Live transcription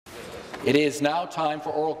It is now time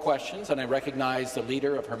for oral questions, and I recognize the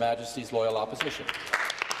Leader of Her Majesty's Loyal Opposition.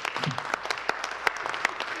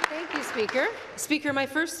 Thank you, Speaker. Speaker, my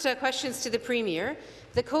first question is to the Premier.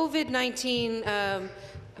 The COVID-19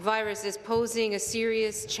 virus is posing a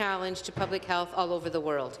serious challenge to public health all over the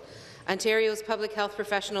world. Ontario's public health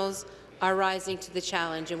professionals are rising to the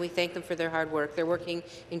challenge, and we thank them for their hard work. They're working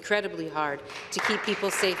incredibly hard to keep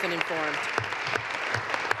people safe and informed.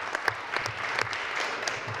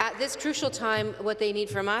 At this crucial time, what they need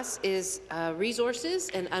from us is resources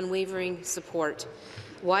and unwavering support.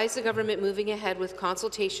 Why is the government moving ahead with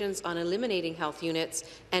consultations on eliminating health units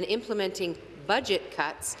and implementing budget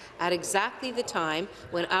cuts at exactly the time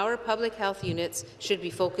when our public health units should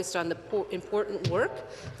be focused on the important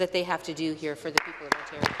work that they have to do here for the people of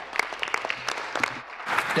Ontario?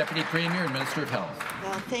 Deputy Premier and Minister of Health.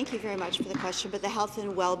 Well, thank you very much for the question, but the health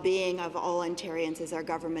and well-being of all Ontarians is our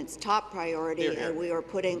government's top priority, and we are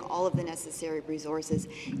putting all of the necessary resources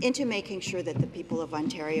into making sure that the people of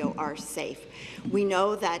Ontario are safe. We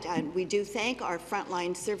know that, and we do thank our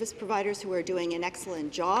frontline service providers who are doing an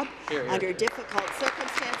excellent job under difficult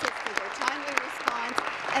circumstances for their timely response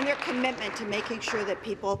and their commitment to making sure that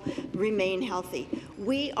people remain healthy.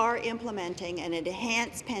 We are implementing an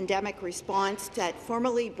enhanced pandemic response that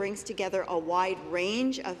formally brings together a wide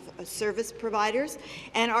range of service providers,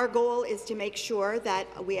 and our goal is to make sure that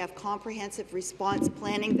we have comprehensive response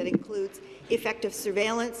planning that includes effective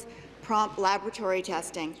surveillance, prompt laboratory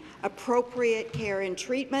testing, appropriate care and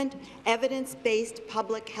treatment, evidence-based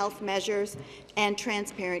public health measures, and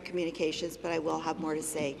transparent communications, but I will have more to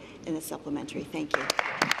say in the supplementary. Thank you.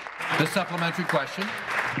 The supplementary question.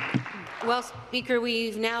 Well, Speaker,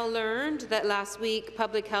 we've now learned that last week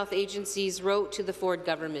public health agencies wrote to the Ford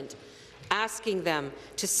government asking them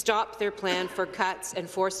to stop their plan for cuts and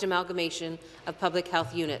forced amalgamation of public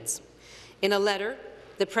health units. In a letter,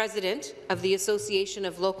 the President of the Association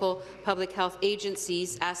of Local Public Health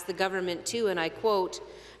Agencies asked the government to, and I quote,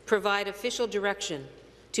 provide official direction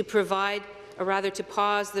to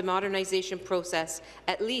pause the modernization process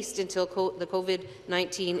at least until the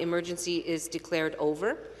COVID-19 emergency is declared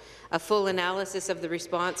over. A full analysis of the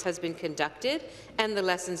response has been conducted, and the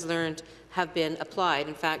lessons learned have been applied.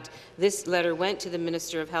 In fact, this letter went to the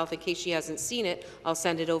Minister of Health. In case she hasn't seen it, I'll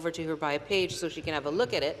send it over to her by a page so she can have a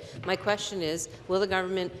look at it. My question is, will the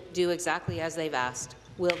government do exactly as they've asked?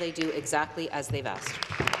 Will they do exactly as they've asked?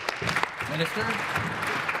 Minister.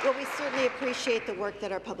 Well, we certainly appreciate the work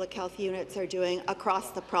that our public health units are doing across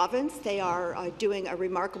the province. They are doing a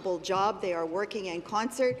remarkable job. They are working in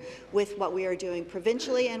concert with what we are doing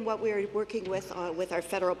provincially and what we are working with our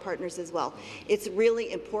federal partners as well. It's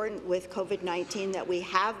really important with COVID-19 that we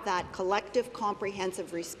have that collective,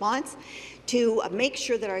 comprehensive response to make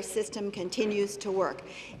sure that our system continues to work.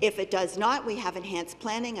 If it does not, we have enhanced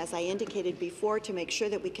planning, as I indicated before, to make sure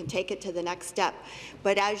that we can take it to the next step.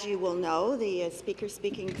 But as you will know, the Speaker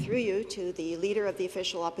speaking through you to the Leader of the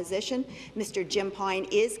Official Opposition, Mr. Jim Pine,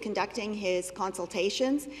 is conducting his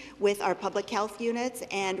consultations with our public health units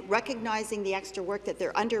and recognizing the extra work that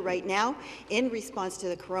they're under right now in response to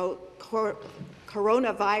the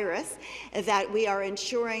coronavirus, that we are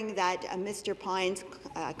ensuring that Mr. Pine's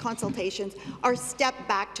consultations are stepped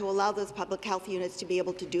back to allow those public health units to be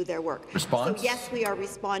able to do their work. Response? So yes, we are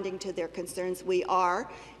responding to their concerns. We are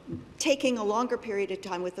taking a longer period of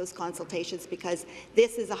time with those consultations because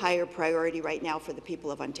this is a higher priority right now for the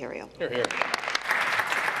people of Ontario. Hear, hear.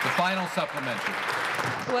 The final supplementary.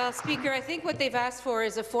 Well, Speaker, I think what they've asked for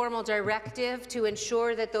is a formal directive to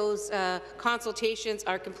ensure that those consultations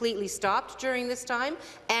are completely stopped during this time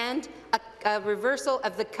and a reversal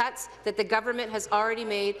of the cuts that the government has already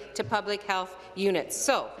made to public health units.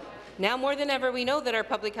 So, now more than ever, we know that our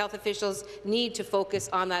public health officials need to focus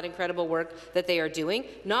on that incredible work that they are doing,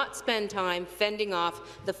 not spend time fending off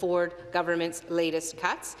the Ford government's latest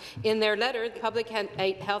cuts. In their letter, the public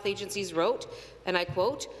health agencies wrote, and I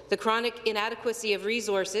quote, "The chronic inadequacy of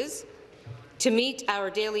resources to meet our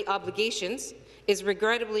daily obligations is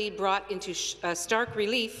regrettably brought into stark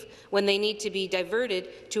relief when they need to be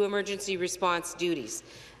diverted to emergency response duties."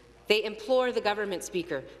 They implore the government,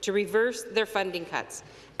 Speaker, to reverse their funding cuts,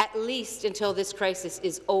 at least until this crisis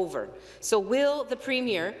is over. So will the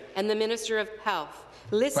Premier and the Minister of Health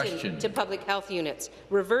listen to public health units,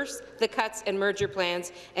 reverse the cuts and merger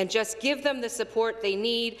plans, and just give them the support they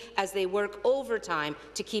need as they work overtime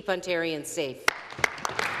to keep Ontarians safe?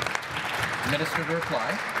 Minister to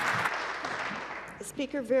reply.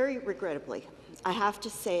 Speaker, very regrettably, I have to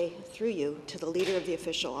say, through you, to the Leader of the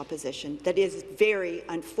Official Opposition, that it is very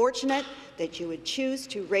unfortunate that you would choose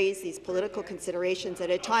to raise these political considerations at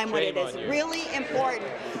a time when it is really important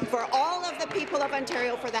for all of the people of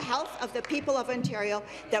Ontario, for the health of the people of Ontario,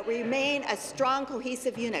 that we remain a strong,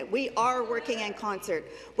 cohesive unit. We are working in concert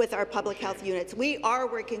with our public health units. We are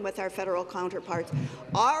working with our federal counterparts.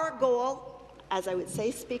 Our goal, as I would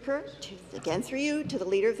say, Speaker, again through you, to the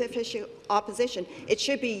Leader of the Official Opposition, it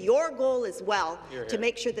should be your goal as well to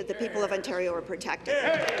make sure that the people of Ontario are protected.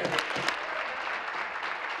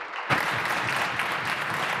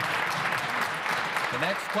 The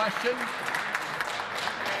next question,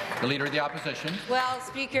 the Leader of the Opposition. Well,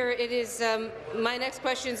 Speaker, it is my next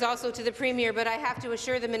question is also to the Premier, but I have to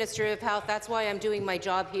assure the Minister of Health that's why I'm doing my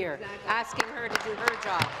job here, asking her to do her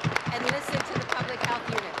job and listen to the public health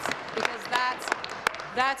units, because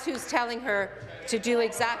that's who's telling her to do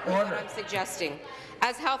exactly what I'm suggesting.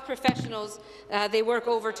 As health professionals, they work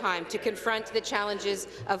overtime to confront the challenges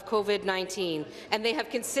of COVID-19, and they have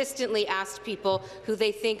consistently asked people who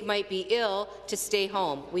they think might be ill to stay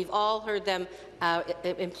home. We've all heard them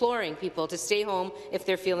imploring people to stay home if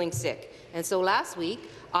they're feeling sick. And so last week,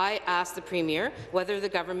 I asked the Premier whether the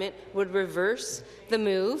government would reverse the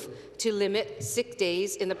move to limit sick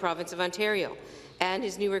days in the province of Ontario, and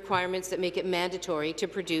his new requirements that make it mandatory to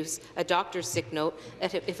produce a doctor's sick note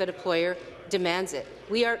if an employer demands it.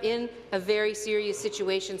 We are in a very serious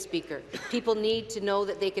situation, Speaker. People need to know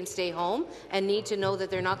that they can stay home and need to know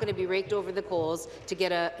that they're not going to be raked over the coals to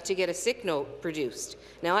get a sick note produced.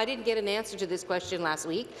 Now, I didn't get an answer to this question last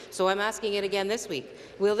week, so I'm asking it again this week.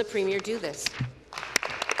 Will the Premier do this?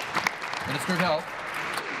 Minister of Health.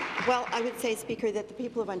 Well, I would say, Speaker, that the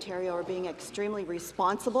people of Ontario are being extremely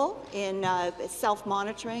responsible in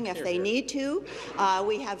self-monitoring if they need to.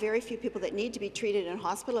 We have very few people that need to be treated in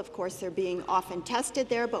hospital. Of course, they're being often tested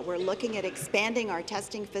there, but we're looking at expanding our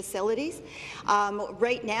testing facilities.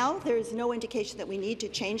 Right now, there is no indication that we need to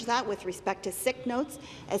change that with respect to sick notes.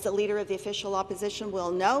 As the Leader of the Official Opposition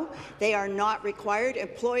will know, they are not required.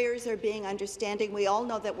 Employers are being understanding. We all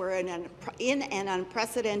know that we're in an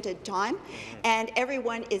unprecedented time, and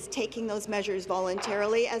everyone is taking those measures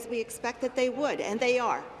voluntarily, as we expect that they would, and they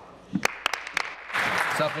are.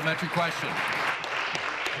 Supplementary question.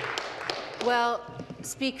 Well,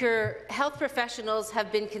 Speaker, health professionals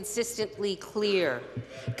have been consistently clear.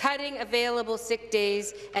 Cutting available sick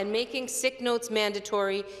days and making sick notes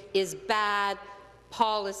mandatory is bad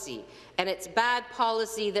policy, and it's bad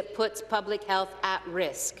policy that puts public health at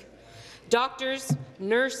risk. Doctors,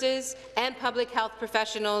 nurses, and public health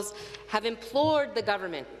professionals have implored the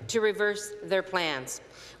government to reverse their plans.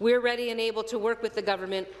 We're ready and able to work with the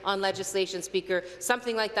government on legislation, Speaker.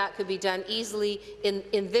 Something like that could be done easily in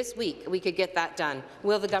this week. We could get that done.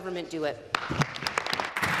 Will the government do it?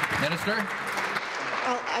 Minister.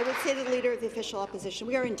 Well, I would say to the Leader of the Official Opposition,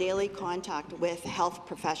 we are in daily contact with health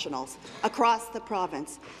professionals across the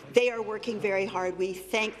province. They are working very hard. We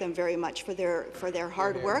thank them very much for their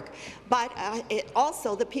hard work. But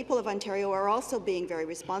also, the people of Ontario are also being very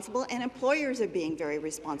responsible, and employers are being very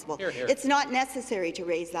responsible. It's not necessary to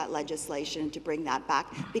raise that legislation to bring that back,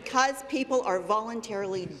 because people are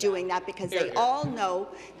voluntarily doing that, because they all know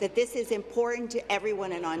that this is important to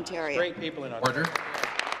everyone in Ontario. Great people in Ontario. Order.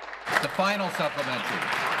 The final supplementary.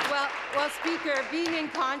 Well, Speaker, being in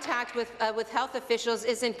contact with health officials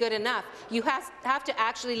isn't good enough. You have to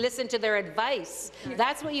actually listen to their advice.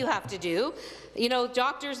 That's what you have to do. You know,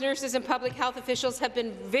 doctors, nurses, and public health officials have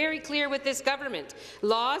been very clear with this government.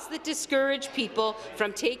 Laws that discourage people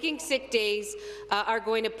from taking sick days are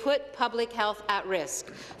going to put public health at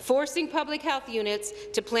risk. Forcing public health units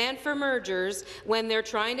to plan for mergers when they're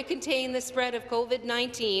trying to contain the spread of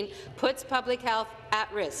COVID-19 puts public health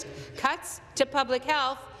at risk. Cuts to public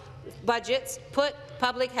health budgets put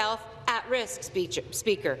public health at risk,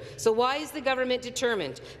 Speaker. So why is the government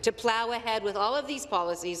determined to plough ahead with all of these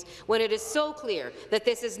policies when it is so clear that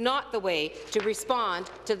this is not the way to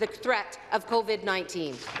respond to the threat of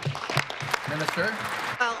COVID-19? Minister.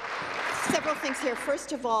 Well, several things here.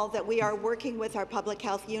 First of all, that we are working with our public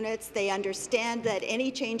health units. They understand that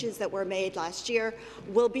any changes that were made last year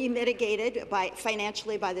will be mitigated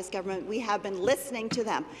financially by this government. We have been listening to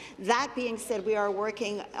them. That being said, we are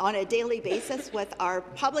working on a daily basis with our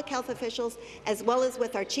public health officials, as well as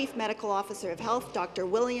with our Chief Medical Officer of Health, Dr.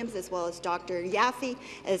 Williams, as well as Dr. Yaffe,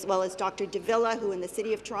 as well as Dr. Davila, who in the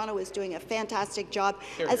City of Toronto is doing a fantastic job,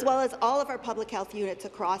 as well as all of our public health units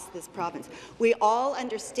across this province. We all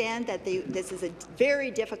understand that the this is a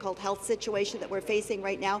very difficult health situation that we're facing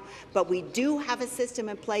right now, but we do have a system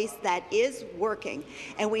in place that is working,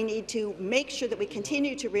 and we need to make sure that we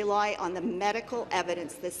continue to rely on the medical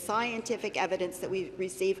evidence, the scientific evidence that we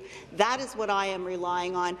receive. That is what I am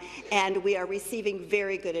relying on, and we are receiving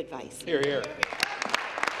very good advice. Hear, hear.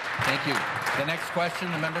 Thank you. The next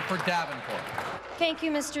question, the member for Davenport. Thank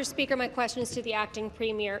you, Mr. Speaker. My question is to the Acting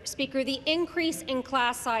Premier. Speaker, the increase in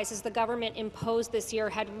class sizes the government imposed this year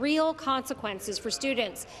had real consequences for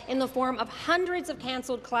students in the form of hundreds of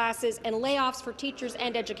cancelled classes and layoffs for teachers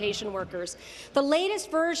and education workers. The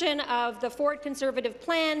latest version of the Ford Conservative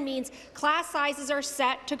plan means class sizes are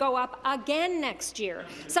set to go up again next year,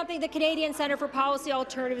 something the Canadian Centre for Policy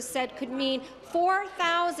Alternatives said could mean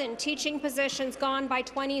 4,000 teaching positions gone by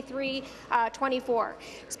 23-24.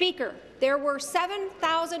 Speaker, there were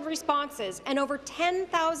 7,000 responses and over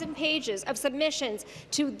 10,000 pages of submissions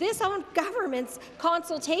to this own government's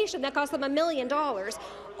consultation that cost them $1 million.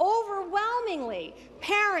 Overwhelmingly,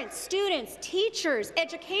 parents, students, teachers,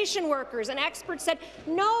 education workers and experts said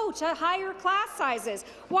no to higher class sizes.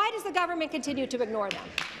 Why does the government continue to ignore them?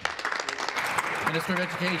 Minister of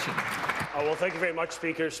Education. Well, thank you very much,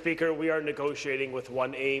 Speaker. Speaker, we are negotiating with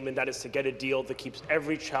one aim, and that is to get a deal that keeps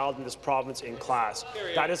every child in this province in class.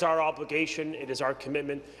 That is our obligation, it is our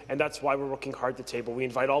commitment, and that's why we're working hard at the table. We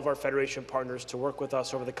invite all of our Federation partners to work with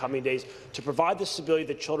us over the coming days to provide the stability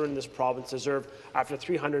that children in this province deserve after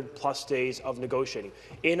 300+ days of negotiating.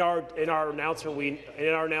 In our announcement,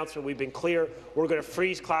 we've been clear. We're going to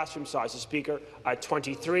freeze classroom sizes, Speaker, at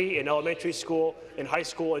 23 in elementary school, in high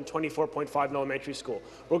school, and 24.5 in elementary school.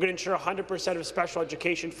 We're going to ensure 100% of special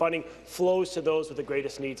education funding flows to those with the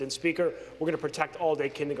greatest needs. And Speaker, we're going to protect all-day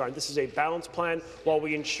kindergarten. This is a balanced plan. While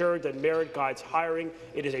we ensure that merit guides hiring,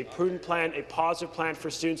 it is a prudent plan, a positive plan for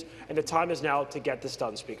students, and the time is now to get this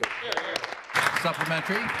done, Speaker.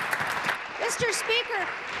 Supplementary. Mr.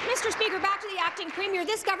 Speaker, back to the Acting Premier.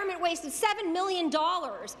 This government wasted $7 million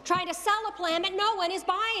trying to sell a plan that no one is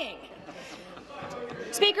buying.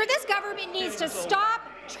 Speaker, this government needs to stop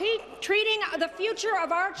treating the future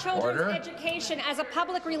of our children's education as a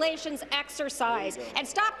public relations exercise and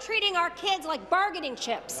stop treating our kids like bargaining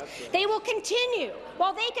chips. They will continue,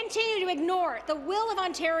 while they continue to ignore the will of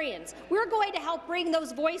Ontarians. We're going to help bring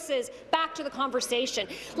those voices back to the conversation.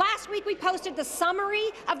 Last week we posted the summary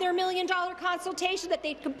of their $1 million consultation that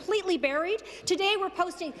they'd completely buried. Today we're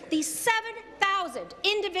posting these 7,000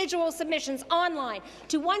 individual submissions online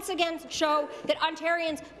to once again show that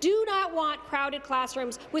Ontarians do not want crowded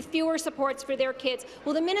classrooms with fewer supports for their kids.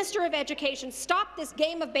 Will the Minister of Education stop this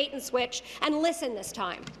game of bait and switch and listen this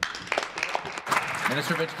time?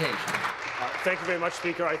 Minister of Education. Thank you very much,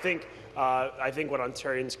 Speaker. I think what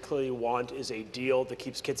Ontarians clearly want is a deal that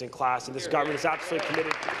keeps kids in class, and this government is absolutely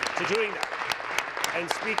committed to doing that. And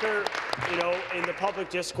Speaker, you know, in the public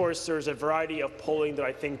discourse, there's a variety of polling that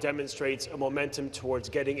I think demonstrates a momentum towards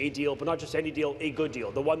getting a deal, but not just any deal, a good deal,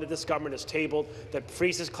 the one that this government has tabled, that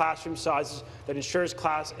freezes classroom sizes, that ensures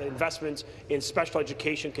class investments in special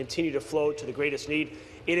education continue to flow to the greatest need.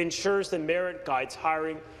 It ensures the merit guides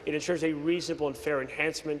hiring. It ensures a reasonable and fair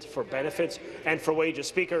enhancement for benefits and for wages.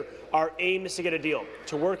 Speaker, our aim is to get a deal,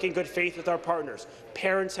 to work in good faith with our partners.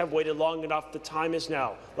 Parents have waited long enough. The time is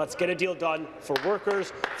now. Let's get a deal done for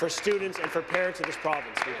workers, for students, and for parents in this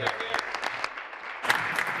province. Speaker.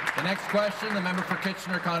 The next question, the member for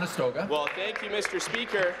Kitchener-Conestoga. Well, thank you, Mr.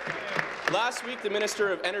 Speaker. Last week, the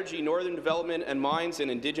Minister of Energy, Northern Development and Mines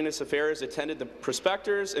and Indigenous Affairs attended the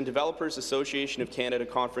Prospectors and Developers Association of Canada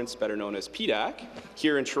Conference, better known as PDAC,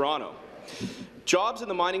 here in Toronto. Jobs in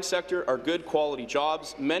the mining sector are good quality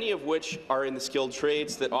jobs, many of which are in the skilled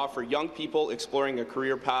trades that offer young people exploring a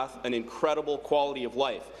career path an incredible quality of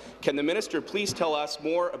life. Can the minister please tell us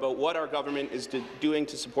more about what our government is doing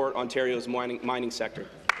to support Ontario's mining sector?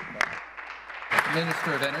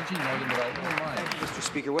 Minister of Energy, Northern Development and Mines. Mr.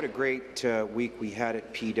 Speaker, what a great week we had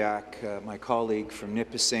at PDAC. My colleague from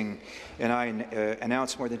Nipissing and I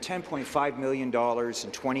announced more than $10.5 million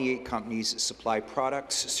in 28 companies that supply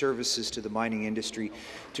products, services to the mining industry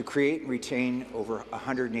to create and retain over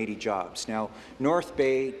 180 jobs. Now, North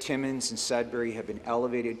Bay, Timmins and Sudbury have been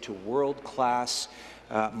elevated to world-class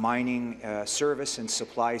mining service and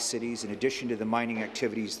supply cities, in addition to the mining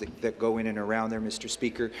activities that go in and around there, Mr.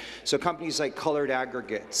 Speaker. So companies like Coloured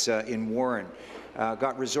Aggregates in Warren,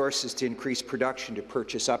 got resources to increase production to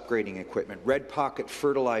purchase upgrading equipment, Red Pocket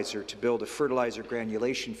Fertilizer to build a fertilizer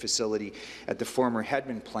granulation facility at the former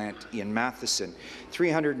Hedman plant in Matheson,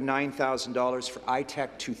 $309,000 for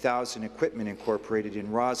iTech 2000 Equipment Incorporated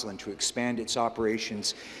in Roslyn to expand its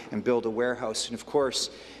operations and build a warehouse, and of course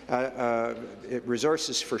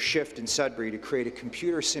resources for Shift in Sudbury to create a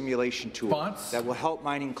computer simulation tool that will help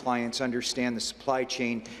mining clients understand the supply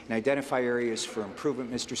chain and identify areas for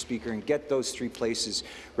improvement, Mr. Speaker, and get those 3 places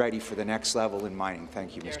ready for the next level in mining.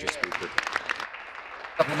 Thank you, Mr. Speaker.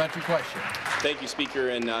 Supplementary question. Thank you, Speaker,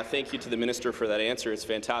 and thank you to the Minister for that answer. It's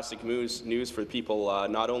fantastic news for people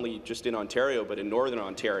not only just in Ontario, but in Northern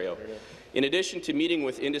Ontario. In addition to meeting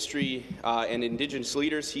with industry and Indigenous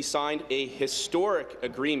leaders, he signed a historic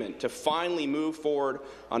agreement to finally move forward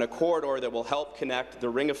on a corridor that will help connect the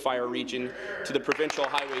Ring of Fire region to the provincial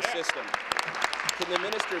highway system. Can the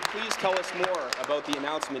Minister please tell us more about the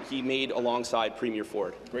announcement he made alongside Premier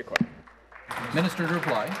Ford? Great question. Minister to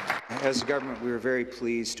reply. As a government, we were very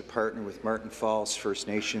pleased to partner with Martin Falls First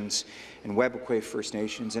Nations and Webequie First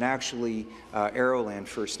Nations, and actually Arrowland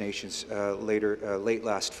First Nations late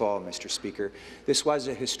last fall, Mr. Speaker. This was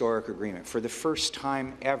a historic agreement. For the first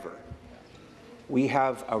time ever, we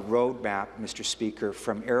have a roadmap, Mr. Speaker,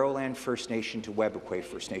 from Arrowland First Nation to Webequie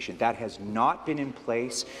First Nation. That has not been in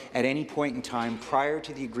place at any point in time prior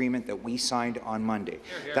to the agreement that we signed on Monday.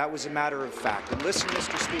 That was a matter of fact. And listen,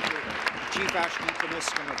 Mr. Speaker, Chief Ashton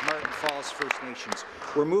Paniskum of Martin Falls First Nations,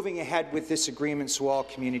 we're moving ahead with this agreement so all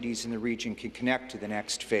communities in the region can connect to the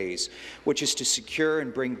next phase, which is to secure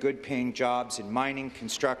and bring good-paying jobs in mining,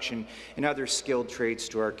 construction, and other skilled trades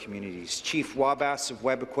to our communities. Chief Wabass of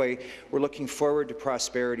Webequie, we're looking forward to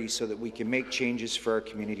prosperity so that we can make changes for our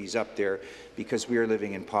communities up there because we are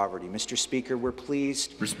living in poverty. Mr. Speaker, we're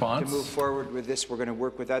pleased to move forward with this. We're going to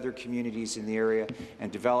work with other communities in the area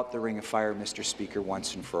and develop the Ring of Fire, Mr. Speaker,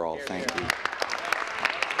 once and for all. Thank you.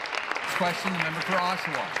 Next question, the member for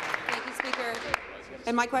Oshawa. Thank you, Speaker.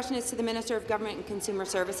 And my question is to the Minister of Government and Consumer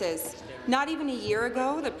Services. Not even a year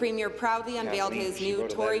ago, the Premier proudly unveiled his new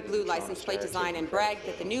Tory Blue license plate design and bragged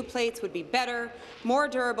that the new plates would be better, more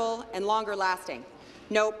durable, and longer lasting.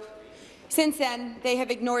 Nope. Since then, they have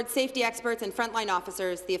ignored safety experts and frontline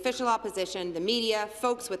officers, the official opposition, the media,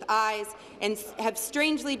 folks with eyes, and have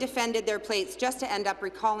strangely defended their plates just to end up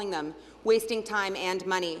recalling them, wasting time and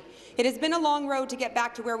money. It has been a long road to get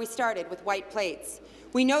back to where we started with white plates.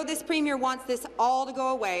 We know this Premier wants this all to go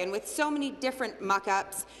away, and with so many different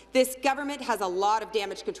muck-ups, this government has a lot of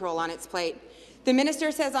damage control on its plate. The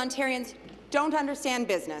Minister says Ontarians don't understand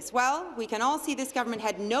business. Well, we can all see this government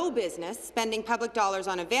had no business spending public dollars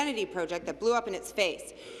on a vanity project that blew up in its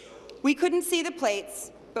face. We couldn't see the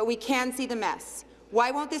plates, but we can see the mess.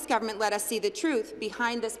 Why won't this government let us see the truth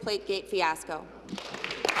behind this Plategate fiasco?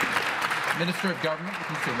 Minister of Government and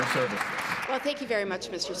Consumer Services. Well, thank you very much,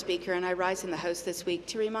 Mr. Speaker, and I rise in the House this week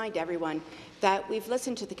to remind everyone that we've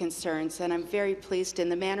listened to the concerns, and I'm very pleased in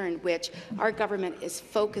the manner in which our government is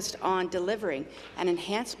focused on delivering an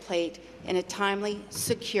enhanced plate in a timely,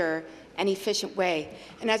 secure, and efficient way.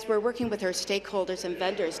 And as we're working with our stakeholders and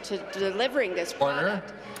vendors to delivering this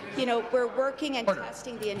product, you know, we're working and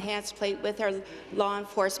testing the enhanced plate with our law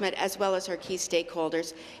enforcement as well as our key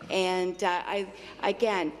stakeholders. And I,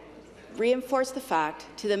 again, reinforce the fact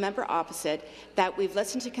to the member opposite that we've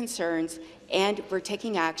listened to concerns and we're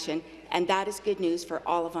taking action, and that is good news for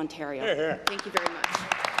all of Ontario. Thank you very much.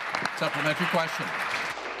 Supplementary question.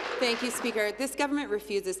 Thank you, Speaker. This government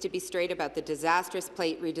refuses to be straight about the disastrous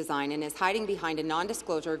plate redesign and is hiding behind a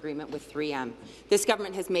non-disclosure agreement with 3M. This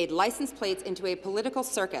government has made license plates into a political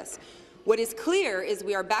circus. What is clear is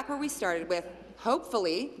we are back where we started with,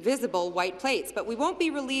 hopefully, visible white plates, but we won't be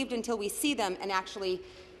relieved until we see them and actually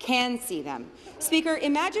can see them. Speaker,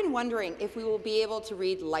 imagine wondering if we will be able to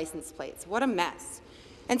read license plates. What a mess.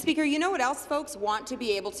 And Speaker, you know what else folks want to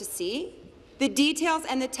be able to see? The details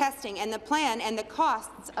and the testing and the plan and the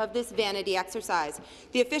costs of this vanity exercise.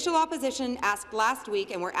 The official opposition asked last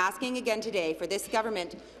week, and we're asking again today, for this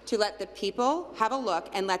government to let the people have a look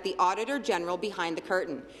and let the Auditor General behind the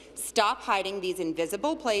curtain. Stop hiding these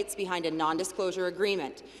invisible plates behind a non-disclosure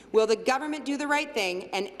agreement. Will the government do the right thing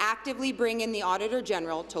and actively bring in the Auditor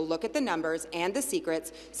General to look at the numbers and the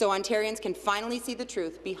secrets so Ontarians can finally see the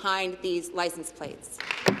truth behind these license plates?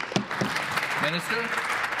 Minister.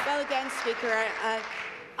 Well, again, Speaker,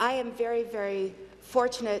 I am very, very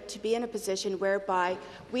fortunate to be in a position whereby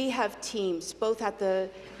we have teams, both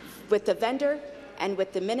with the vendor and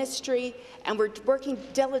with the ministry, and we're working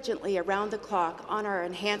diligently around the clock on our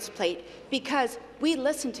enhanced plate because we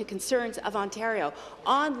listen to concerns of Ontario,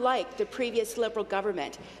 unlike the previous Liberal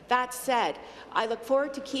government. That said, I look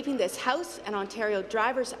forward to keeping this House and Ontario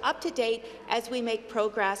drivers up to date as we make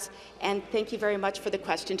progress, and thank you very much for the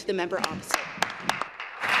question to the member opposite.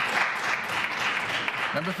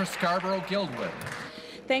 Member for Scarborough-Guildwood.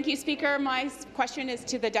 Thank you, Speaker. My question is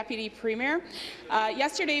to the Deputy Premier.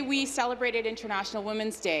 Yesterday, we celebrated International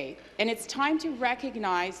Women's Day, and it's time to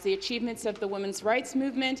recognize the achievements of the women's rights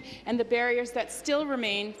movement and the barriers that still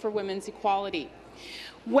remain for women's equality.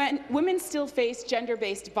 When women still face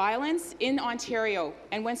gender-based violence in Ontario,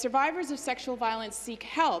 and when survivors of sexual violence seek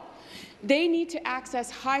help, they need to access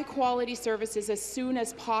high-quality services as soon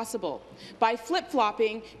as possible. By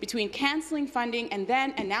flip-flopping between cancelling funding and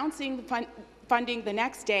then announcing the funding the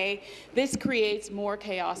next day, this creates more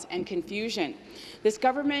chaos and confusion. This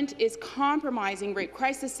government is compromising rape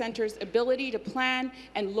crisis centres' ability to plan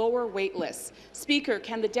and lower wait lists. Speaker,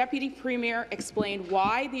 can the Deputy Premier explain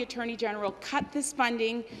why the Attorney General cut this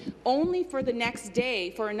funding only for the next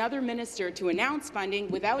day for another minister to announce funding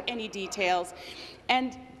without any details?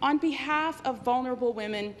 And on behalf of vulnerable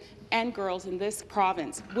women and girls in this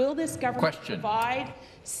province, will this government provide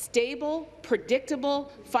stable,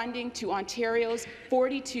 predictable funding to Ontario's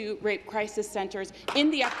 42 rape crisis centres in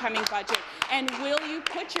the upcoming budget? And will you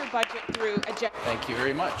put your budget through a... Thank you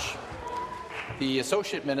very much. The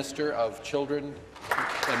Associate Minister of Children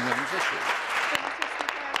and Women's Issues.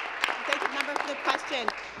 Thank you, member, for the question.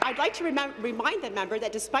 I'd like to remind the member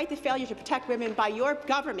that despite the failure to protect women by your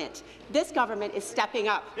government, this government is stepping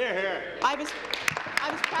up. I was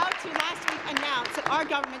proud to last week announce that our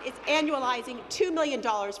government is annualizing $2 million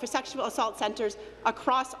for sexual assault centres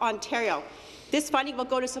across Ontario. This funding will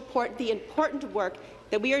go to support the important work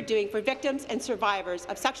that we are doing for victims and survivors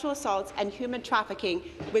of sexual assaults and human trafficking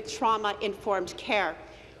with trauma-informed care.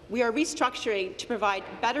 We are restructuring to provide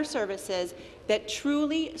better services that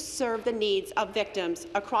truly serve the needs of victims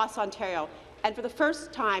across Ontario. And for the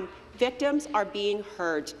first time, victims are being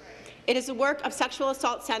heard. It is the work of sexual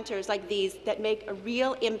assault centres like these that make a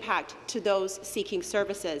real impact to those seeking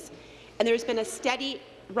services. And there has been a steady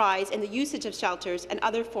rise in the usage of shelters and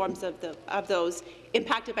other forms of those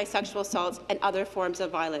impacted by sexual assaults and other forms of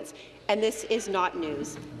violence. And this is not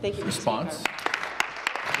news. Thank you. Response.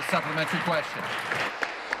 The supplementary question.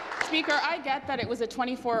 Speaker, I get that it was a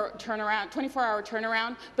 24-hour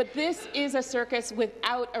turnaround, but this is a circus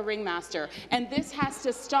without a ringmaster, and this has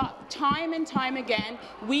to stop. Time and time again,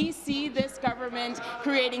 we see this government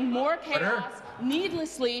creating more chaos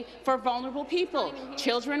needlessly for vulnerable people,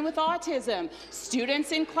 children with autism,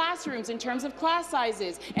 students in classrooms in terms of class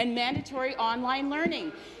sizes, and mandatory online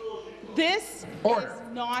learning. This is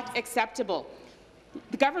not acceptable.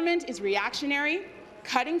 The government is reactionary,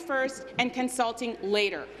 cutting first and consulting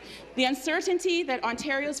later. The uncertainty that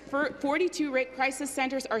Ontario's 42 rape crisis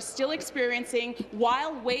centres are still experiencing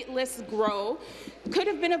while wait lists grow could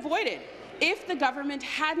have been avoided if the government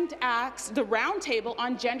hadn't axed the roundtable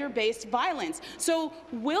on gender-based violence. So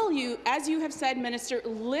will you, as you have said, Minister,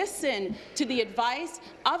 listen to the advice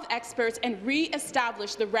of experts and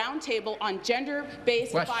re-establish the roundtable on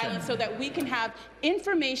gender-based violence so that we can have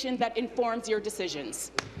information that informs your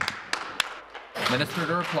decisions? Minister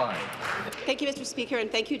to reply. Thank you, Mr. Speaker, and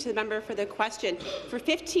thank you to the member for the question. For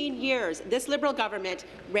 15 years, this Liberal government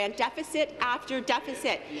ran deficit after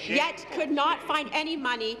deficit, yet could not find any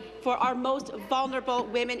money for our most vulnerable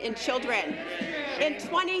women and children. In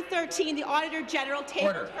 2013, the Auditor General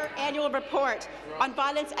tabled her annual report on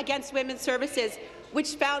violence against women's services,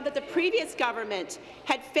 which found that the previous government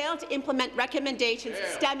had failed to implement recommendations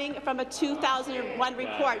stemming from a 2001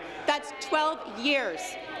 report. That's 12 years.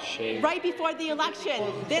 Right before the election,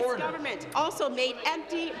 this government also made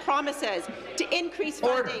empty promises to increase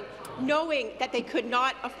funding, knowing that they could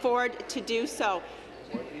not afford to do so.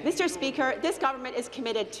 Mr. Speaker, this government is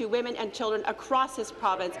committed to women and children across this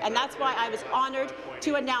province, and that's why I was honoured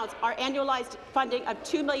to announce our annualized funding of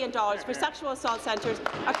 $2 million for sexual assault centres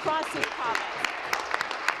across this province.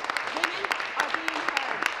 Women are being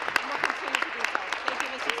heard, and will continue to do so. Thank you,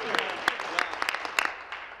 Mr. Speaker.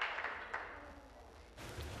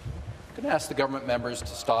 I'm going to ask the government members to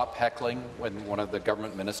stop heckling when one of the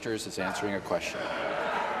government ministers is answering a question.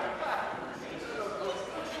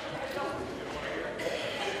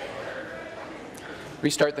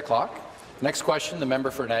 Restart the clock. Next question, the member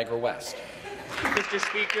for Niagara West. Mr.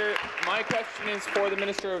 Speaker, my question is for the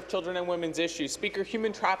Minister of Children and Women's Issues. Speaker,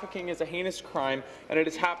 human trafficking is a heinous crime, and it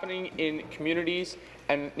is happening in communities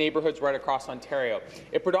and neighbourhoods right across Ontario.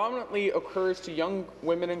 It predominantly occurs to young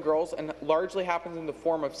women and girls and largely happens in the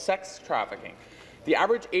form of sex trafficking. The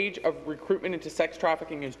average age of recruitment into sex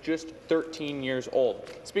trafficking is just 13 years old.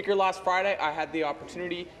 Speaker, last Friday I had the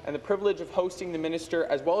opportunity and the privilege of hosting the Minister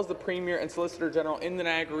as well as the Premier and Solicitor General in the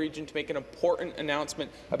Niagara region to make an important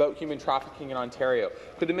announcement about human trafficking in Ontario.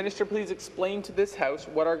 Could the Minister please explain to this House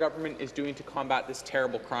what our government is doing to combat this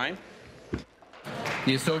terrible crime?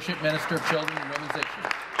 The Associate Minister of Children and Women's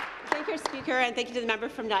Issues. Thank you, Speaker, and thank you to the member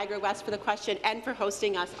from Niagara West for the question and for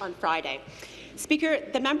hosting us on Friday. Speaker,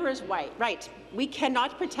 the member is right. We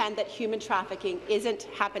cannot pretend that human trafficking isn't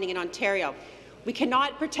happening in Ontario. We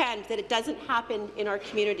cannot pretend that it doesn't happen in our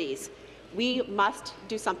communities. We must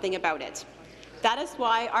do something about it. That is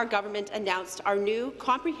why our government announced our new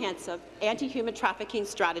comprehensive anti-human trafficking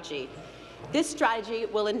strategy. This strategy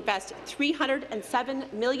will invest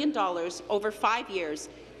 $307 million over 5 years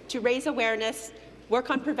to raise awareness, work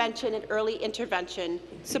on prevention and early intervention,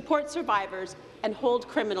 support survivors, and hold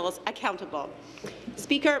criminals accountable.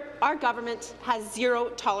 Speaker, our government has zero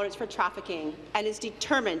tolerance for trafficking and is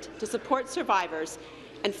determined to support survivors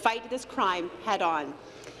and fight this crime head-on.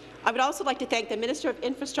 I would also like to thank the Minister of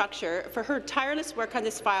Infrastructure for her tireless work on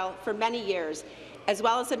this file for many years, as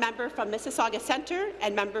well as the member from Mississauga Centre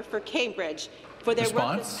and member for Cambridge for their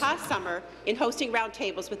work this past summer in hosting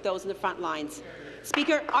roundtables with those in the front lines.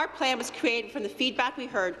 Speaker, our plan was created from the feedback we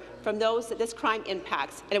heard from those that this crime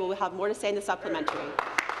impacts, and we will have more to say in the supplementary.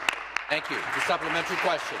 Thank you. The supplementary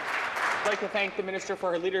question. I'd like to thank the Minister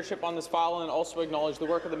for her leadership on this file and also acknowledge the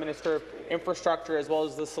work of the Minister of Infrastructure as well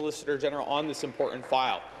as the Solicitor General on this important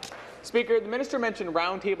file. Speaker, the Minister mentioned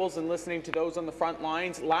roundtables and listening to those on the front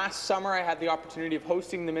lines. Last summer, I had the opportunity of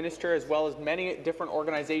hosting the Minister as well as many different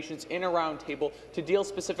organizations in a roundtable to deal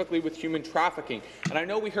specifically with human trafficking. And I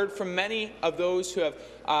know we heard from many of those who have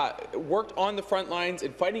worked on the front lines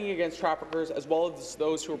in fighting against traffickers, as well as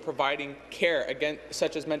those who are providing care,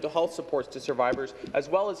 such as mental health supports to survivors, as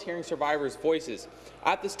well as hearing survivors' voices.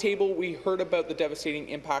 At this table, we heard about the devastating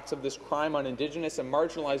impacts of this crime on Indigenous and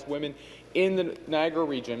marginalized women in the Niagara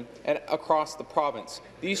region and across the province.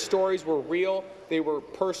 These stories were real, they were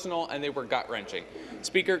personal, and they were gut-wrenching.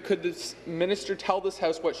 Speaker, could the Minister tell this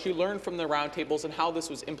House what she learned from the roundtables and how this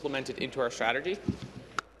was implemented into our strategy?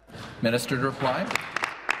 Minister to reply.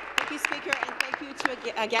 Thank you, Speaker, and thank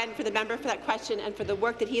you again for the member for that question and for the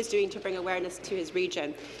work that he is doing to bring awareness to his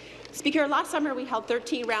region. Speaker, last summer we held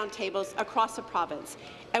 13 roundtables across the province,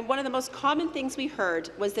 and one of the most common things we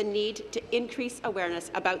heard was the need to increase awareness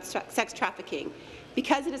about sex trafficking,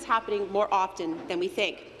 because it is happening more often than we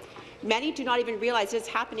think. Many do not even realize it is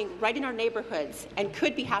happening right in our neighbourhoods and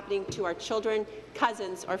could be happening to our children,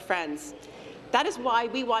 cousins, or friends. That is why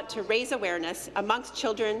we want to raise awareness amongst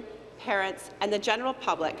children, parents, and the general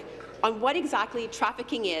public on what exactly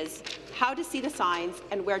trafficking is, how to see the signs,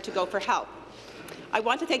 and where to go for help. I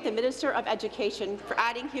want to thank the Minister of Education for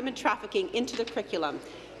adding human trafficking into the curriculum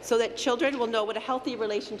so that children will know what a healthy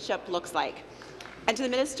relationship looks like, and to the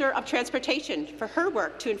Minister of Transportation for her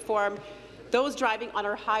work to inform those driving on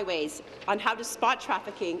our highways on how to spot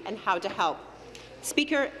trafficking and how to help.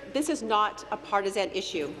 Speaker, this is not a partisan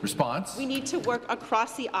issue. Response. We need to work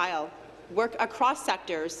across the aisle, work across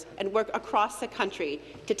sectors, and work across the country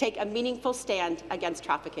to take a meaningful stand against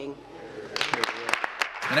trafficking.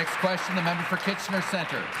 The next question, the member for Kitchener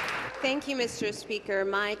Centre. Thank you, Mr. Speaker.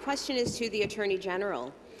 My question is to the Attorney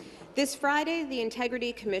General. This Friday, the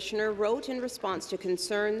Integrity Commissioner wrote in response to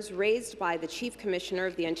concerns raised by the Chief Commissioner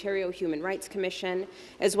of the Ontario Human Rights Commission,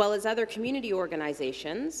 as well as other community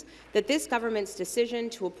organizations, that this government's decision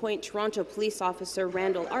to appoint Toronto police officer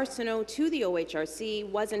Randall Arsenault to the OHRC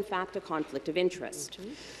was in fact a conflict of interest.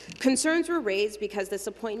 Concerns were raised because this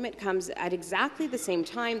appointment comes at exactly the same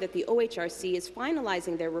time that the OHRC is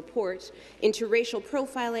finalizing their report into racial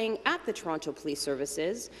profiling at the Toronto Police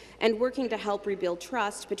Services and working to help rebuild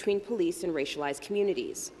trust between police and racialized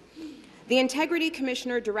communities. The Integrity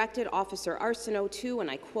Commissioner directed Officer Arsenault to,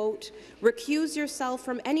 and I quote, "recuse yourself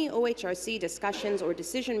from any OHRC discussions or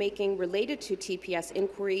decision-making related to TPS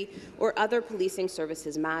inquiry or other policing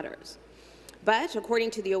services matters." But,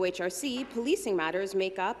 according to the OHRC, policing matters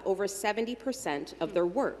make up over 70% of their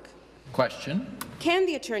work. Question. Can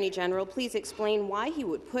the Attorney General please explain why he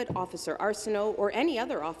would put Officer Arsenault or any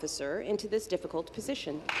other officer into this difficult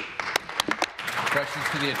position? Questions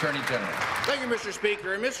to the Attorney General. Thank you, Mr.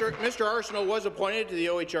 Speaker. Mr. Arsenault was appointed to the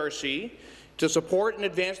OHRC to support and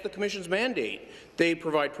advance the Commission's mandate. They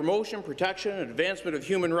provide promotion, protection, and advancement of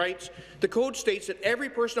human rights. The Code states that every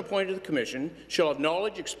person appointed to the Commission shall have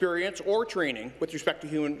knowledge, experience, or training with respect to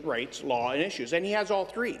human rights, law, and issues, and he has all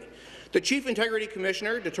three. The Chief Integrity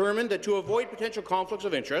Commissioner determined that to avoid potential conflicts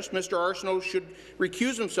of interest, Mr. Arsenault should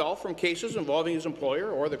recuse himself from cases involving his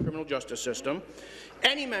employer or the criminal justice system.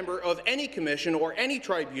 Any member of any commission or any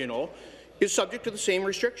tribunal is subject to the same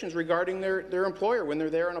restrictions regarding their employer when they're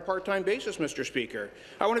there on a part-time basis, Mr. Speaker.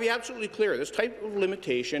 I want to be absolutely clear. This type of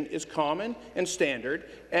limitation is common and standard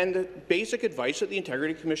and the basic advice that the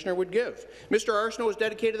Integrity Commissioner would give. Mr. Arsenault has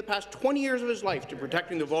dedicated the past 20 years of his life to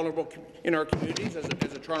protecting the vulnerable in our communities as a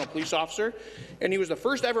Toronto police officer, and he was the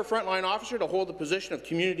first ever frontline officer to hold the position of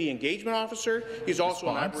Community Engagement Officer. He's also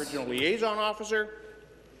an Aboriginal Liaison Officer.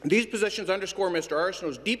 These positions underscore Mr.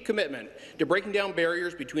 Arsenault's deep commitment to breaking down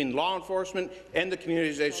barriers between law enforcement and the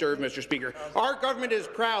communities they serve, Mr. Speaker. Our government is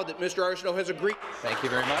proud that Mr. Arsenault has agreed. Thank you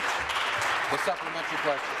very much. The supplementary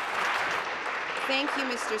question. Thank you,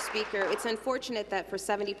 Mr. Speaker. It's unfortunate that for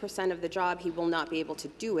 70% of the job he will not be able to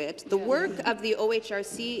do it. The work of the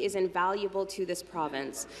OHRC is invaluable to this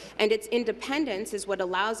province, and its independence is what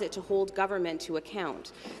allows it to hold government to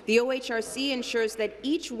account. The OHRC ensures that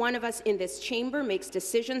each one of us in this chamber makes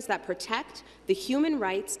decisions that protect the human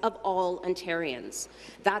rights of all Ontarians.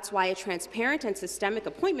 That's why a transparent and systemic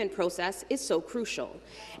appointment process is so crucial.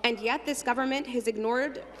 And yet this government has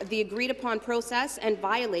ignored the agreed-upon process and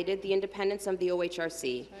violated the independence of the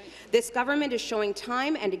OHRC. This government is showing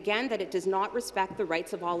time and again that it does not respect the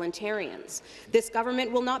rights of all Ontarians. This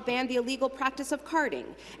government will not ban the illegal practice of carding,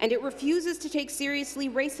 and it refuses to take seriously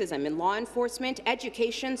racism in law enforcement,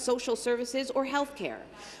 education, social services, or health care.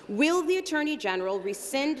 Will the Attorney General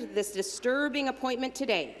rescind this disturbing appointment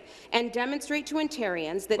today and demonstrate to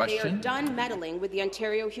Ontarians that they are done meddling with the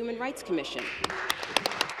Ontario Human Rights Commission?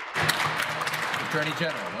 Attorney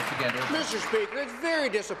General, once again. Mr. Speaker, it's very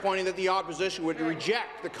disappointing that the opposition would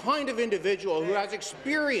reject the kind of individual who has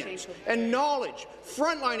experience and knowledge,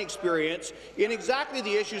 frontline experience, in exactly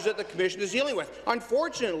the issues that the Commission is dealing with.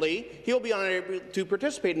 Unfortunately, he'll be unable to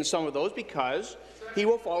participate in some of those because he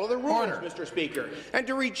will follow the rules, Mr. Speaker. And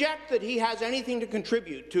to reject that he has anything to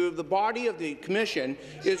contribute to the body of the Commission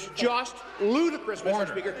is just ludicrous, Mr.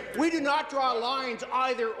 Speaker. We do not draw lines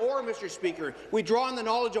either or, Mr. Speaker. We draw on the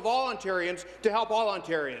knowledge of all Ontarians to help all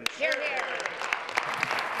Ontarians.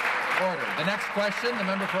 Order. The next question, the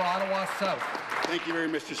member for Ottawa South. Thank you very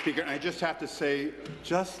much, Mr. Speaker. I just have to say,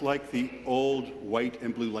 just like the old white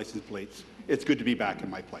and blue license plates, it's good to be back in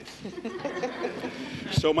my place.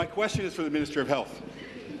 So my question is for the Minister of Health.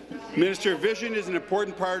 Minister, vision is an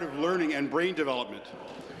important part of learning and brain development.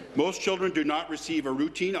 Most children do not receive a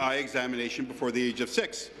routine eye examination before the age of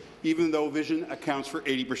 6, even though vision accounts for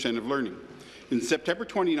 80% of learning. In September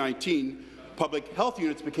 2019, public health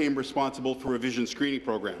units became responsible for a vision screening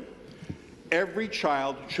program. Every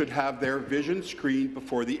child should have their vision screened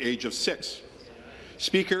before the age of 6.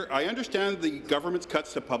 Speaker, I understand the government's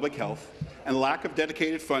cuts to public health and lack of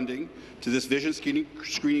dedicated funding to this vision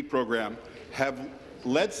screening program have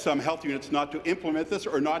led some health units not to implement this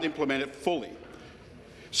or not implement it fully.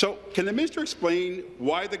 So, can the minister explain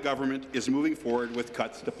why the government is moving forward with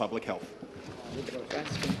cuts to public health?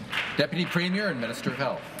 Deputy Premier and Minister of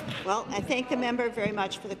Health. Well, I thank the member very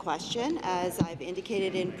much for the question. As I've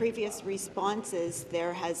indicated in previous responses,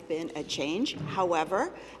 there has been a change,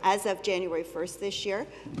 however, as of January 1st this year,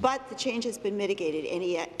 but the change has been mitigated.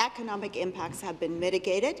 Any economic impacts have been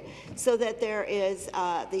mitigated so that there is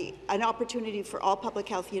an opportunity for all public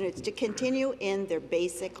health units to continue in their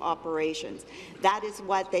basic operations. That is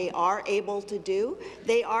what they are able to do.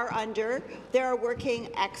 They are working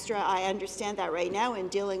extra, I understand that right now, in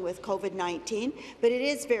dealing with COVID-19, but it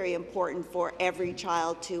is very important for every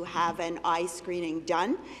child to have an eye screening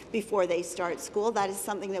done before they start school. That is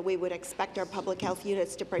something that we would expect our public health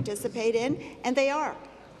units to participate in, and they are.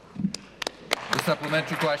 The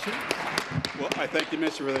supplementary question. Well, I thank the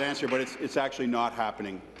minister for that answer, but it's actually not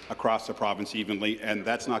happening across the province evenly, and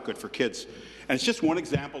that's not good for kids. And it's just one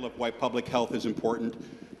example of why public health is important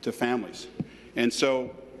to families. And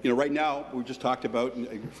so, right now, we just talked about, and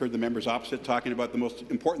I've heard the members opposite talking about the most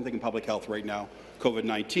important thing in public health right now,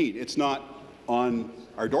 COVID-19. It's not on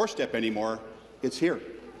our doorstep anymore, it's here.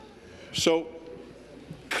 So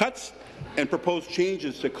cuts and proposed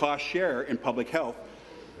changes to cost share in public health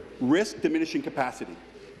risk diminishing capacity.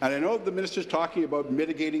 And I know the minister's talking about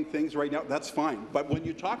mitigating things right now, that's fine. But when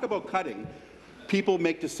you talk about cutting, people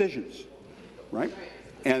make decisions, right?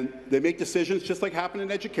 And they make decisions just like happened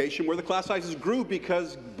in education, where the class sizes grew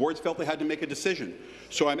because boards felt they had to make a decision.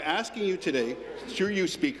 So I'm asking you today, through you,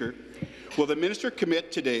 Speaker, Will the minister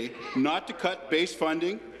commit today not to cut base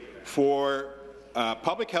funding for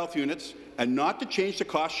public health units and not to change the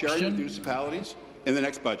cost sharing with municipalities in the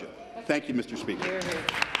next budget? Thank you, Mr. Speaker.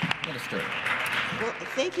 Minister. Well,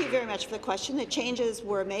 thank you very much for the question. The changes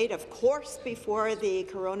were made, of course, before the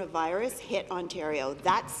coronavirus hit Ontario.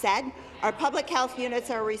 That said, our public health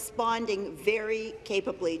units are responding very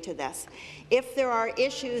capably to this. If there are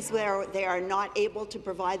issues where they are not able to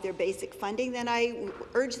provide their basic funding, then I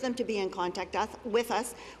urge them to be in contact with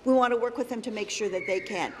us. We want to work with them to make sure that they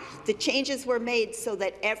can. The changes were made so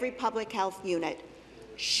that every public health unit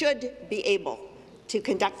should be able to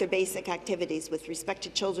conduct their basic activities with respect to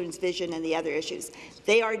children's vision and the other issues.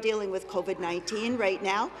 They are dealing with COVID-19 right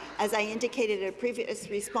now. As I indicated in a previous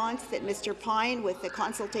response that Mr. Pine, with the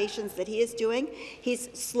consultations that he is doing, he's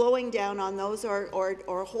slowing down on those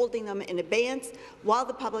or holding them in abeyance while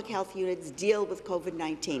the public health units deal with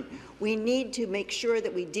COVID-19. We need to make sure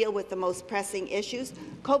that we deal with the most pressing issues.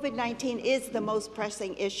 COVID-19 is the most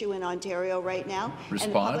pressing issue in Ontario right now, and the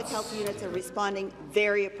public health units are responding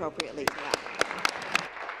very appropriately to that.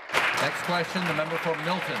 Next question, the member for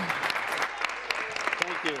Milton.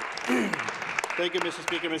 Thank you. Thank you, Mr.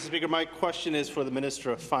 Speaker. Mr. Speaker, my question is for the Minister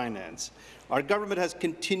of Finance. Our government has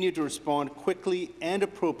continued to respond quickly and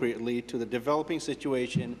appropriately to the developing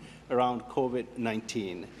situation around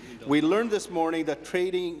COVID-19. We learned this morning that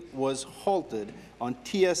trading was halted on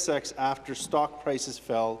TSX after stock prices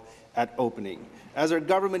fell at opening. As our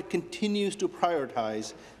government continues to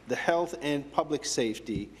prioritize the health and public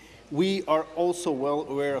safety, we are also well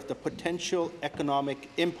aware of the potential economic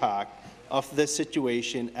impact of this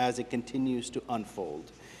situation as it continues to unfold.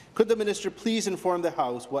 Could the minister please inform the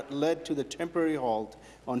House what led to the temporary halt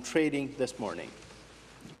on trading this morning?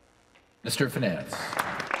 Mr. Finance.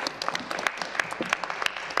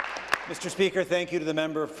 Mr. Speaker, thank you to the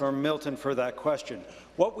member from Milton for that question.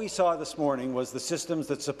 What we saw this morning was the systems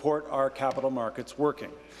that support our capital markets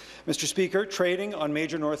working. Mr. Speaker, trading on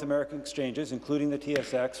major North American exchanges, including the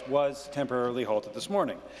TSX, was temporarily halted this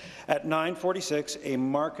morning. At 9:46, a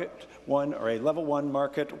level 1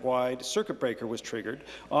 market-wide circuit breaker was triggered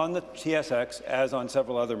on the TSX, as on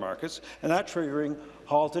several other markets, and that triggering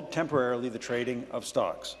halted temporarily the trading of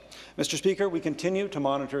stocks. Mr. Speaker, we continue to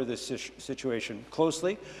monitor this situation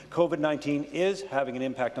closely. COVID-19 is having an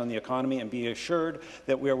impact on the economy, and be assured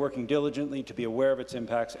that we are working diligently to be aware of its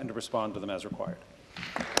impacts and to respond to them as required.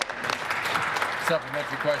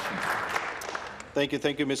 Supplementary question. Thank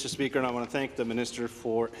you, Mr. Speaker, and I want to thank the minister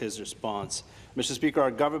for his response. Mr. Speaker,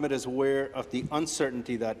 our government is aware of the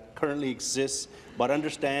uncertainty that currently exists, but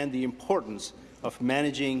understand the importance of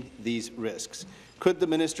managing these risks. Could the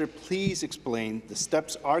minister please explain the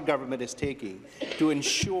steps our government is taking to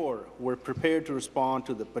ensure we're prepared to respond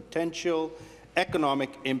to the potential economic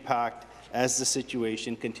impact as the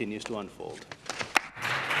situation continues to unfold?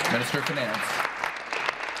 Minister of Finance.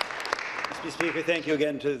 Mr. Speaker, thank you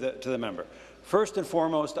again to the member. First and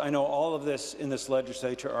foremost, I know all of this in this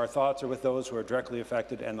legislature, our thoughts are with those who are directly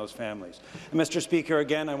affected and those families. And Mr. Speaker,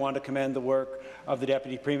 again, I want to commend the work of the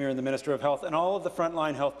Deputy Premier and the Minister of Health and all of the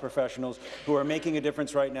frontline health professionals who are making a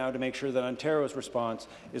difference right now to make sure that Ontario's response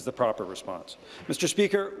is the proper response. Mr.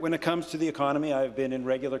 Speaker, when it comes to the economy, I have been in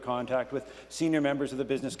regular contact with senior members of the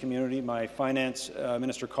business community, my finance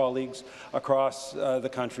minister colleagues across the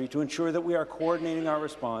country, to ensure that we are coordinating our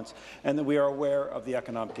response and that we are aware of the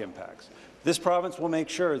economic impacts. This province will make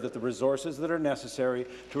sure that the resources that are necessary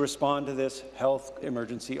to respond to this health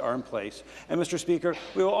emergency are in place. And, Mr. Speaker,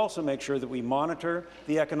 we will also make sure that we monitor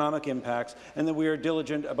the economic impacts and that we are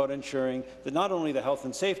diligent about ensuring that not only the health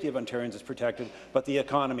and safety of Ontarians is protected, but the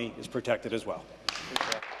economy is protected as well.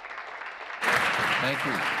 Thank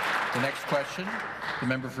you. The next question, the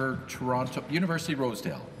member for Toronto, University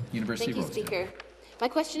Rosedale. Thank you, Speaker. My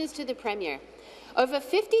question is to the Premier. Over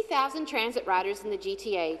 50,000 transit riders in the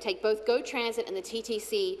GTA take both GO Transit and the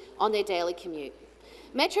TTC on their daily commute.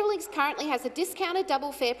 Metrolinx currently has a discounted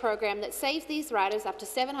double fare program that saves these riders up to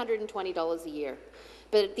 $720 a year.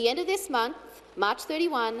 But at the end of this month, March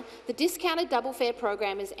 31, the discounted double fare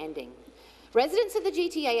program is ending. Residents of the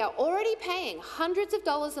GTA are already paying hundreds of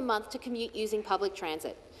dollars a month to commute using public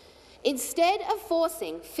transit. Instead of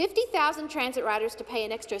forcing 50,000 transit riders to pay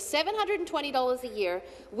an extra $720 a year,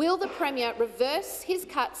 will the Premier reverse his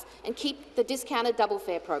cuts and keep the discounted double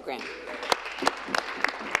fare program?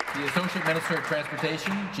 The Associate Minister of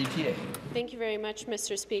Transportation, GTA. Thank you very much,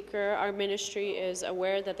 Mr. Speaker. Our ministry is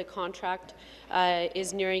aware that the contract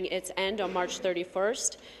is nearing its end on March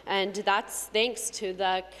 31st, and that's thanks to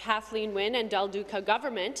the Kathleen Wynne and Del Duca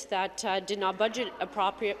government that did not budget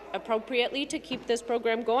appropriately to keep this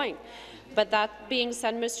program going. But that being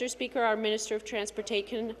said, Mr. Speaker, our Minister of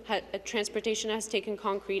Transportation has taken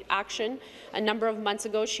concrete action. A number of months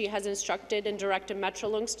ago, she has instructed and directed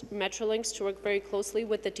Metrolinx to work very closely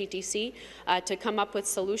with the TTC to come up with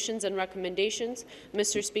solutions and recommendations.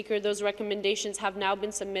 Mr. Speaker, those recommendations have now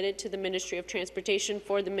been submitted to the Ministry of Transportation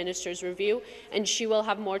for the Minister's review, and she will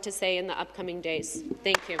have more to say in the upcoming days.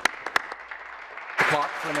 Thank you. Clock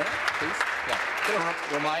for a minute, please. Yeah.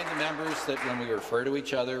 Remind the members that when we refer to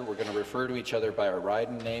each other, we're going to refer to each other by our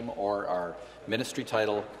riding name or our ministry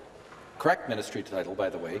title, correct ministry title, by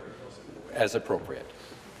the way, as appropriate.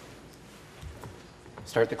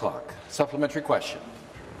 Start the clock. Supplementary question.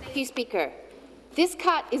 Thank you, Speaker. This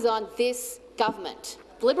cut is on this government.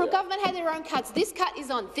 The Liberal government had their own cuts. This cut is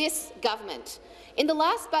on this government. In the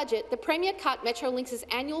last budget, the Premier cut Metrolinx's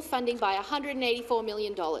annual funding by $184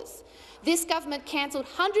 million. This government cancelled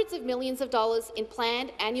hundreds of millions of dollars in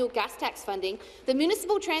planned annual gas tax funding the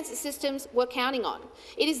municipal transit systems were counting on.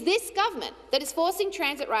 It is this government that is forcing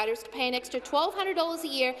transit riders to pay an extra $1,200 a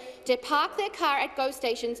year to park their car at GO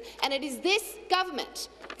stations, and it is this government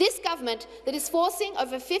that is forcing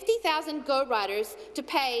over 50,000 GO riders to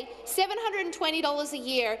pay $720 a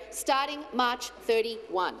year starting March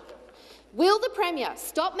 31. Will the Premier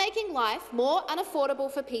stop making life more unaffordable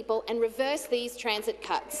for people and reverse these transit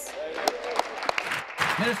cuts?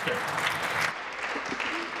 Minister.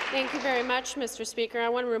 Thank you very much, Mr. Speaker. I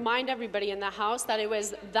want to remind everybody in the House that it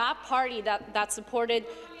was that party that supported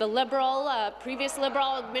the previous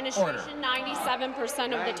Liberal administration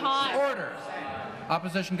 97% of the time. Order.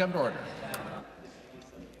 Opposition come to order.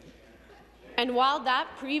 And while that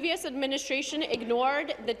previous administration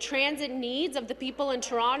ignored the transit needs of the people in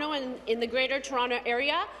Toronto and in the Greater Toronto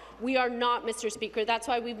Area, we are not, Mr. Speaker. That's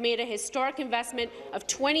why we've made a historic investment of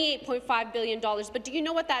 $28.5 billion. But do you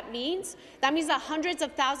know what that means? That means that hundreds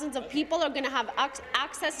of thousands of people are going to have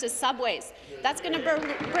access to subways. That's going to bring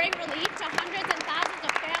relief to hundreds and thousands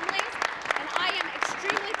of families, and I am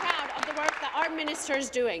extremely proud of the work that our minister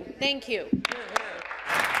is doing. Thank you.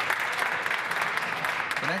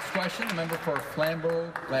 The next question, the member for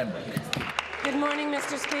Flamborough-Glanbrook. Good morning,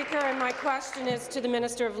 Mr. Speaker, and my question is to the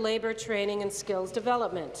Minister of Labour, Training and Skills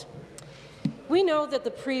Development. We know that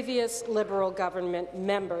the previous Liberal government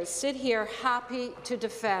members sit here happy to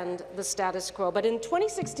defend the status quo, but in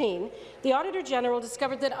 2016, the Auditor General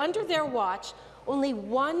discovered that under their watch, only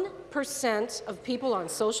 1% of people on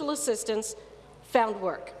social assistance found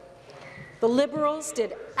work. The Liberals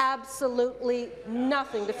did absolutely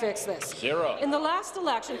nothing to fix this. Zero. In the last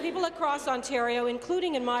election, people across Ontario,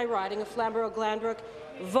 including in my riding of Flamborough-Glanbrook,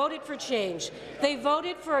 voted for change. They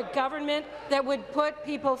voted for a government that would put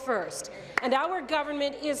people first. And our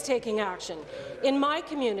government is taking action. In my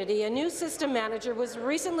community, a new system manager was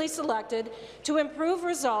recently selected to improve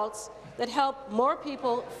results that help more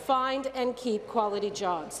people find and keep quality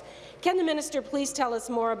jobs. Can the minister please tell us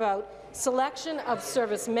more about selection of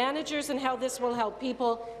service managers and how this will help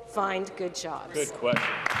people find good jobs? Good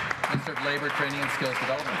question. Minister of Labour, Training and Skills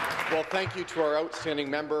Development. Well, thank you to our outstanding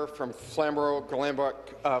member from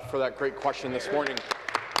Flamborough-Glanbrook for that great question this morning.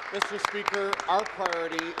 Mr. Speaker, our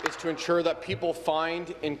priority is to ensure that people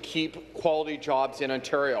find and keep quality jobs in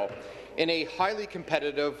Ontario. In a highly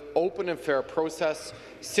competitive, open and fair process,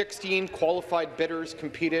 16 qualified bidders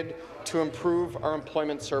competed to improve our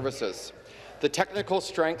employment services. The technical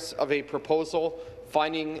strengths of a proposal,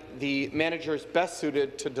 finding the managers best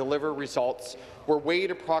suited to deliver results, were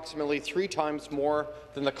weighed approximately 3 times more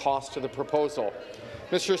than the cost of the proposal.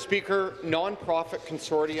 Mr. Speaker, non-profit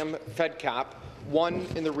consortium FedCap won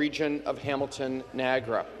in the region of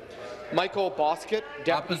Hamilton-Niagara. Michael Bosket,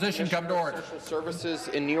 Deputy Commissioner of Social Services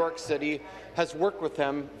in New York City, has worked with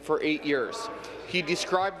them for 8 years. He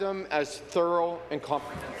described them as thorough and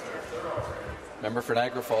comprehensive. Member for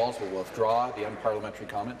Niagara Falls will withdraw the unparliamentary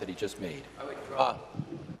comment that he just made. I withdraw.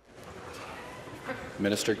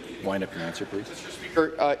 Minister, wind up your answer, please. Mr.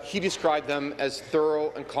 Speaker, he described them as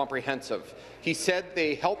thorough and comprehensive. He said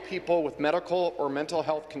they help people with medical or mental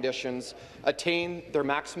health conditions attain their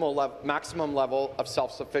maximum level of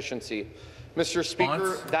self-sufficiency. Mr.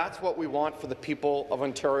 Speaker, that's what we want for the people of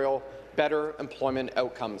Ontario, better employment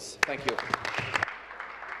outcomes. Thank you.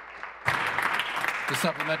 The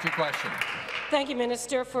supplementary question. Thank you,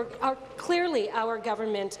 Minister. Clearly, our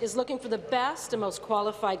government is looking for the best and most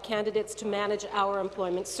qualified candidates to manage our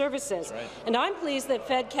employment services. Right. And I'm pleased that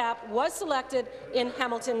FedCap was selected in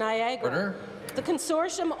Hamilton, Niagara. Order. The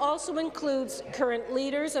consortium also includes current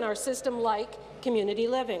leaders in our system like Community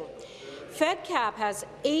Living. FedCap has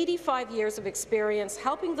 85 years of experience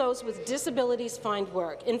helping those with disabilities find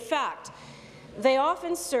work. In fact, they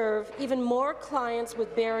often serve even more clients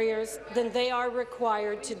with barriers than they are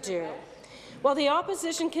required to do. While the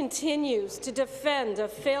opposition continues to defend a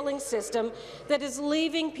failing system that is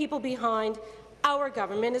leaving people behind, our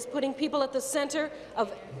government is putting people at the centre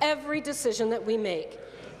of every decision that we make.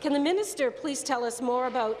 Can the minister please tell us more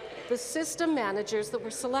about the system managers that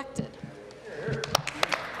were selected?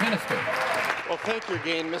 Minister. Well, thank you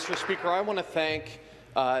again, Mr. Speaker. I want to thank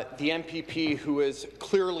the MPP, who is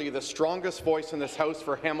clearly the strongest voice in this House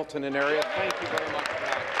for Hamilton and area. Thank you very much for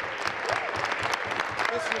that.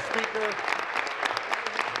 Mr. Speaker,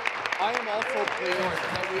 I am also pleased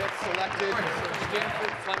that we have selected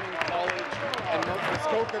Stanford Fleming College and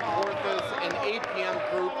Muskoka Kawarthas and APM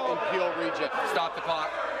Group in Peel Region. Stop the clock.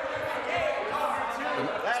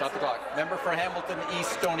 Stop the clock. Member for Hamilton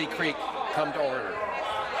East Stony Creek, come to order.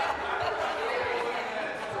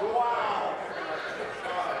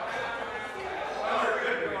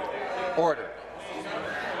 Order.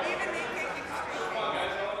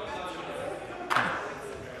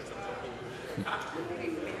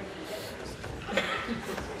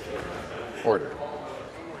 Order.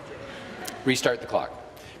 Restart the clock.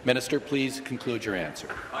 Minister, please conclude your answer.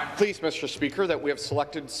 I'm pleased, Mr. Speaker, that we have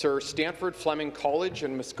selected Sir Stanford Fleming College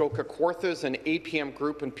and Muskoka Kawarthas and APM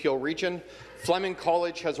Group in Peel Region. Fleming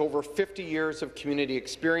College has over 50 years of community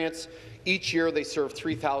experience. Each year they serve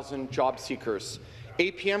 3,000 job seekers.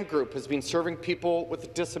 APM Group has been serving people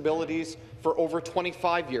with disabilities for over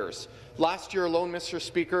 25 years. Last year alone, Mr.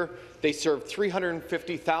 Speaker, they served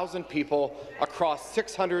 350,000 people across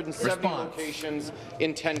 670 locations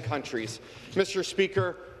in 10 countries. Mr.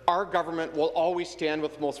 Speaker, our government will always stand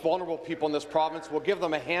with the most vulnerable people in this province. We'll give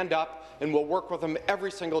them a hand up, and we'll work with them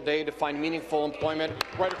every single day to find meaningful employment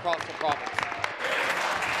right across the province.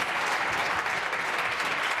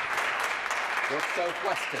 York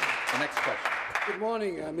South-Weston, the next question. Good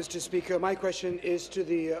morning, Mr. Speaker. My question is to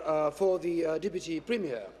for the Deputy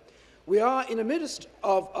Premier. We are in the midst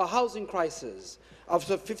of a housing crisis.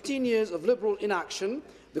 After 15 years of Liberal inaction,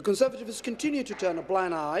 the Conservatives continue to turn a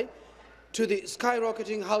blind eye to the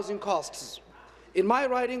skyrocketing housing costs. In my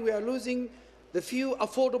riding, we are losing the few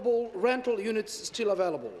affordable rental units still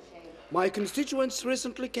available. My constituents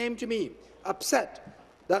recently came to me upset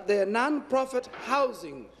that their non-profit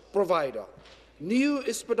housing provider, New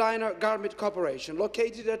Spadina Garment Corporation,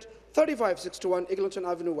 located at 3561 Eglinton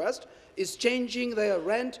Avenue West, is changing their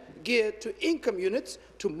rent geared to income units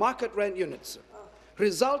to market rent units,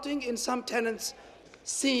 resulting in some tenants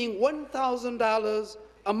seeing $1,000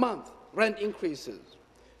 a month rent increases.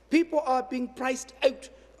 People are being priced out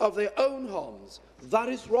of their own homes. That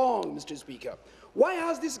is wrong, Mr. Speaker. Why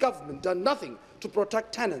has this government done nothing to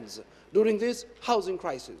protect tenants during this housing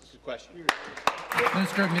crisis? Good question.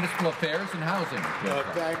 Minister of Municipal Affairs and Housing.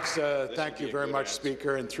 Thanks. Thank you very much,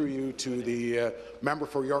 Speaker. And through you to the member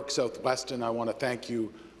for York South-Weston, I want to thank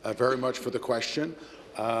you very much for the question.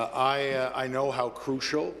 I know how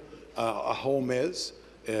crucial a home is.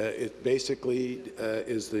 It basically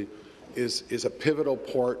is a pivotal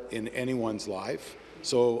part in anyone's life.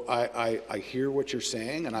 So I hear what you're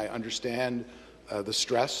saying, and I understand the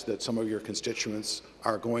stress that some of your constituents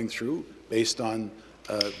are going through based on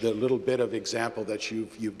the little bit of example that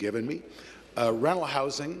you've given me. Rental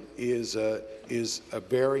housing is a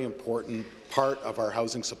very important part of our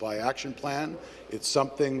Housing Supply Action Plan. It's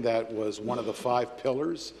something that was one of the 5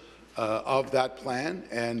 pillars of that plan,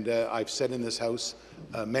 and I've said in this House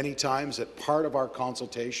many times that part of our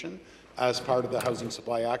consultation as part of the Housing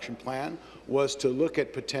Supply Action Plan was to look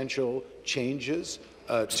at potential changes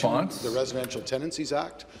to the Residential Tenancies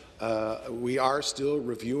Act. We are still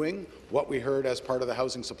reviewing what we heard as part of the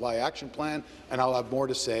Housing Supply Action Plan, and I'll have more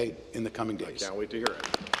to say in the coming days. I can't wait to hear it.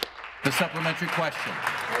 The supplementary question.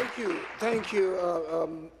 Thank you. Thank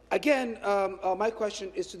you. Again, my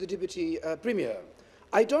question is to the Deputy Premier.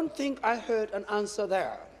 I don't think I heard an answer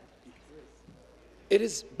there. It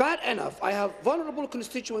is bad enough I have vulnerable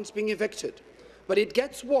constituents being evicted, but it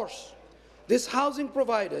gets worse. This housing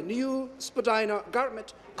provider, New Spadina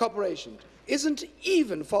Garment Corporation, isn't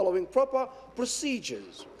even following proper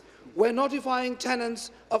procedures. We're notifying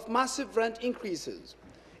tenants of massive rent increases.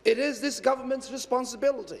 It is this government's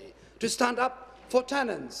responsibility to stand up for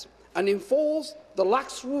tenants and enforce the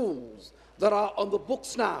lax rules that are on the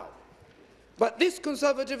books now. But these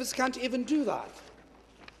Conservatives can't even do that.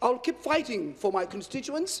 I'll keep fighting for my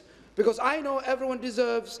constituents because I know everyone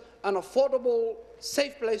deserves an affordable,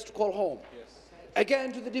 safe place to call home. Yes.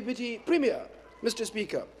 Again, to the Deputy Premier, Mr.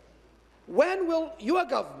 Speaker, when will your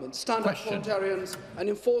government stand up for Ontarians and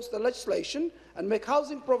enforce the legislation and make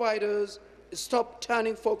housing providers stop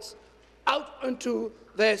turning folks out onto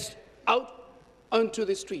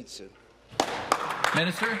the streets?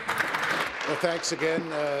 Minister. Well, thanks again,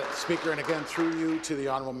 Speaker, and again through you to the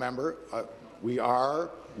honourable member. We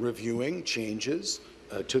are reviewing changes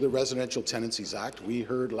to the Residential Tenancies Act. We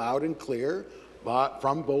heard loud and clear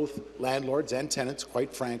from both landlords and tenants,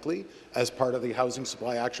 quite frankly, as part of the Housing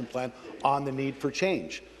Supply Action Plan on the need for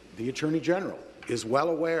change. The Attorney General is well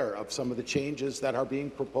aware of some of the changes that are being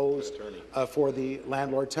proposed for the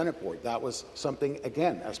Landlord-Tenant Board. That was something,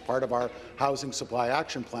 again, as part of our Housing Supply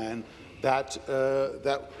Action Plan that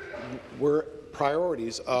were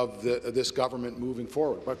priorities of this government moving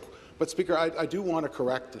forward. But Speaker, I do want to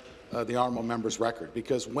correct the honourable member's record,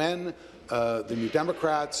 because when the New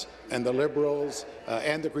Democrats and the Liberals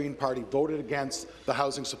and the Green Party voted against the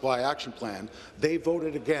Housing Supply Action Plan, they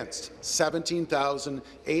voted against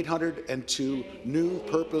 17,802 new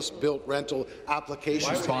purpose-built rental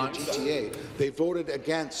applications to the GTA. They voted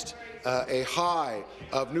against a high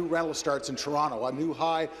of new rental starts in Toronto, a new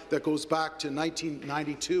high that goes back to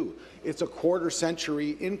 1992. It's a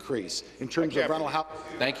quarter-century increase in terms of rental housing.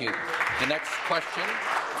 Thank you. The next question,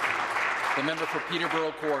 the member for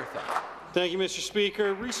Peterborough-Kawartha. Thank you, Mr.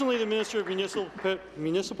 Speaker. Recently, the Minister of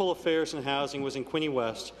Municipal Affairs and Housing was in Quinte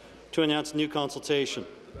West to announce a new consultation.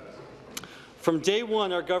 From day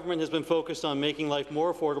one, our government has been focused on making life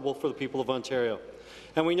more affordable for the people of Ontario,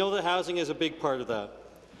 and we know that housing is a big part of that.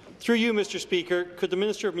 Through you, Mr. Speaker, could the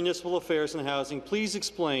Minister of Municipal Affairs and Housing please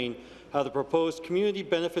explain how the proposed community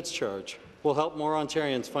benefits charge will help more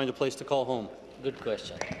Ontarians find a place to call home? Good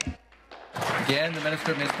question. Again, the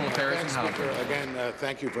Minister of Municipal Affairs and Housing. Again,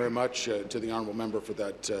 thank you very much to the honourable member for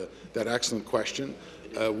that excellent question.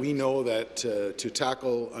 We know that to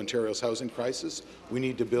tackle Ontario's housing crisis, we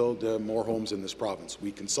need to build more homes in this province.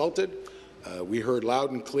 We consulted. We heard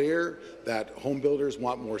loud and clear that home builders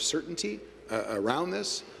want more certainty around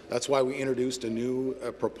this. That's why we introduced a new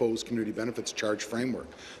proposed community benefits charge framework.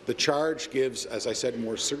 The charge gives, as I said,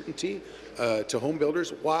 more certainty to home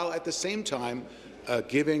builders, while at the same time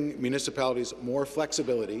giving municipalities more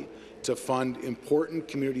flexibility to fund important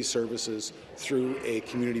community services through a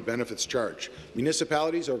community benefits charge.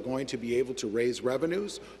 Municipalities are going to be able to raise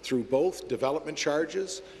revenues through both development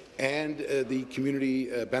charges and the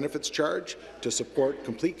community benefits charge to support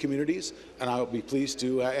complete communities, and I'll be pleased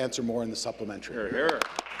to answer more in the supplementary. Hear, hear.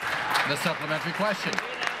 The supplementary question.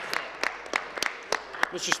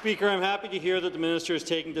 Mr. Speaker, I'm happy to hear that the minister is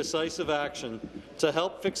taking decisive action to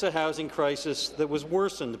help fix a housing crisis that was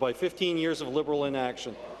worsened by 15 years of Liberal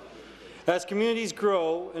inaction. As communities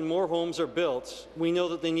grow and more homes are built, we know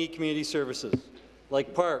that they need community services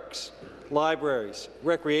like parks, libraries,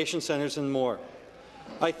 recreation centres and more.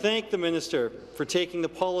 I thank the minister for taking the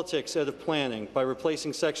politics out of planning by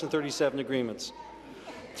replacing Section 37 agreements.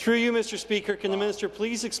 Through you, Mr. Speaker, can the minister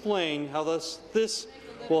please explain how this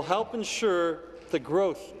will help ensure the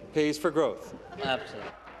growth pays for growth?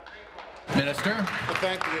 Absolutely. Minister. Well,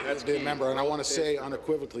 thank the member, and I want to say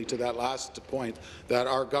unequivocally to that last point that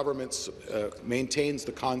our government maintains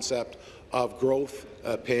the concept of growth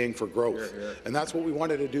paying for growth. Here, here. And that's what we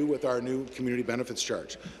wanted to do with our new community benefits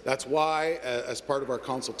charge. That's why, as part of our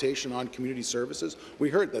consultation on community services, we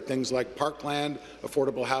heard that things like parkland,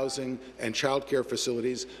 affordable housing, and childcare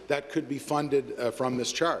facilities that could be funded from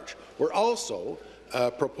this charge. We're also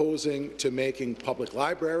proposing to making public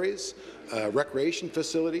libraries, recreation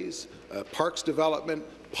facilities, parks development,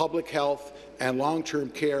 public health, and long-term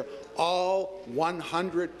care all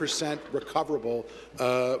 100% recoverable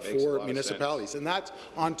for municipalities. And that's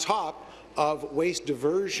on top of waste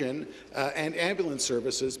diversion and ambulance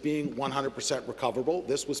services being 100% recoverable.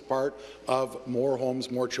 This was part of More Homes,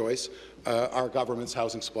 More Choice, our government's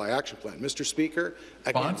Housing Supply Action Plan. Mr. Speaker,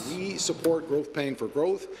 again, we support growth paying for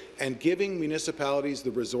growth and giving municipalities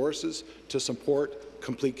the resources to support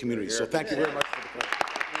complete communities. So thank you very much for the question.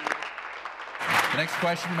 The next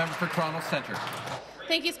question, member for Toronto Centre.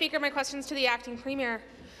 Thank you, Speaker. My question is to the Acting Premier.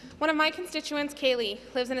 One of my constituents, Kaylee,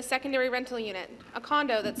 lives in a secondary rental unit, a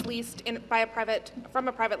condo that's leased from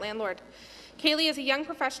a private landlord. Kaylee is a young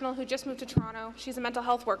professional who just moved to Toronto. She's a mental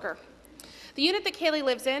health worker. The unit that Kaylee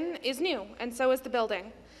lives in is new, and so is the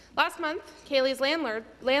building. Last month, Kaylee's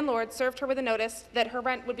landlord served her with a notice that her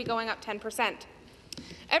rent would be going up 10%.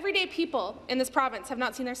 Everyday people in this province have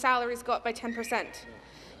not seen their salaries go up by 10%.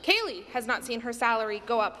 Kaylee has not seen her salary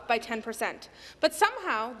go up by 10%. But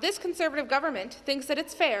somehow, this Conservative government thinks that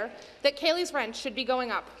it's fair that Kaylee's rent should be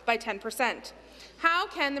going up by 10%. How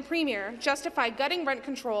can the Premier justify gutting rent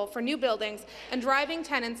control for new buildings and driving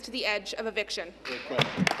tenants to the edge of eviction?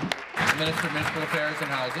 Minister of Municipal Affairs and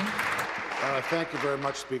Housing. Thank you very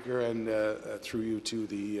much, Speaker, and through you to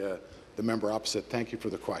the member opposite. Thank you for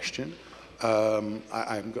the question.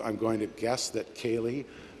 I'm going to guess that Kaylee,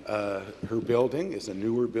 her building is a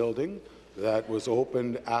newer building that was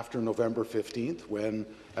opened after November 15th when,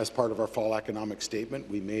 as part of our fall economic statement,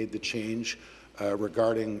 we made the change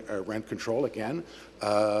regarding rent control. Again,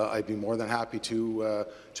 I'd be more than happy to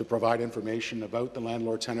provide information about the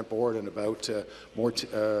Landlord-Tenant Board and about more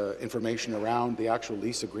information around the actual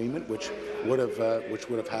lease agreement, which would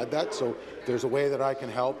have had that. So there's a way that I can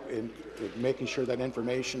help in making sure that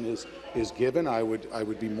information is given. I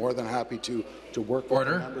would be more than happy to work with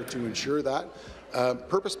the member to ensure that.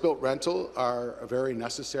 Purpose-built rental are very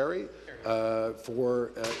necessary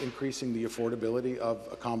for increasing the affordability of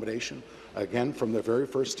accommodation. Again, from the very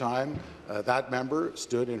first time that member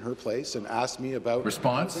stood in her place and asked me about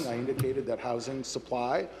housing, I indicated that housing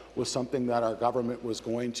supply was something that our government was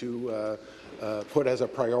going to put as a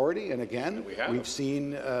priority. And again, we've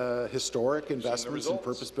seen historic investments in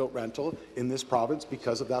purpose-built rental in this province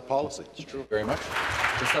because of that policy. It's true. Very much.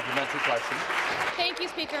 The supplementary question. Thank you,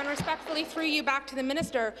 Speaker, and respectfully through you back to the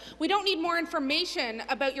minister. We don't need more information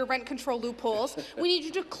about your rent control loopholes. We need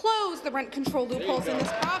you to close the rent control loopholes in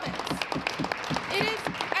this province. It is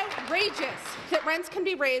outrageous that rents can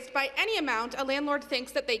be raised by any amount a landlord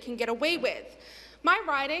thinks that they can get away with. My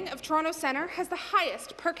riding of Toronto Centre has the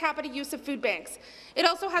highest per capita use of food banks. It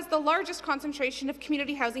also has the largest concentration of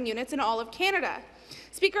community housing units in all of Canada.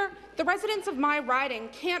 Speaker, the residents of my riding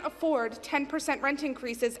can't afford 10% rent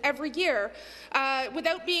increases every year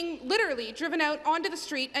without being literally driven out onto the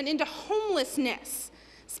street and into homelessness.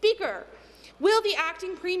 Speaker, will the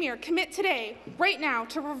acting Premier commit today, right now,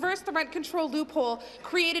 to reverse the rent control loophole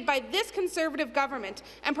created by this Conservative government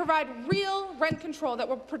and provide real rent control that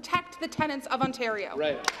will protect the tenants of Ontario?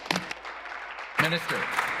 Right. Minister.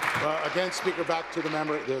 Again, Speaker, back to the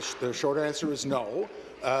member, the short answer is no.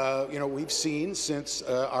 We've seen since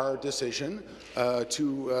our decision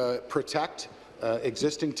to protect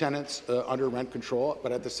existing tenants under rent control,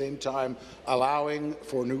 but at the same time allowing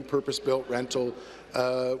for new purpose-built rental.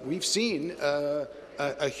 We've seen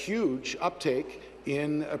a huge uptake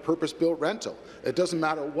in a purpose-built rental. It doesn't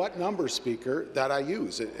matter what number, Speaker, that I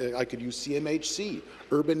use. I could use CMHC,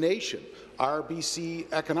 Urban Nation,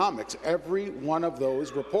 RBC Economics. Every one of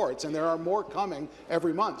those reports, and there are more coming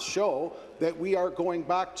every month, show that we are going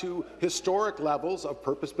back to historic levels of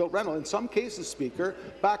purpose-built rental. In some cases, Speaker,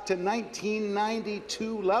 back to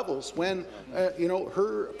 1992 levels when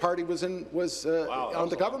her party was on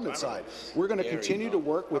the government side. We're going to continue to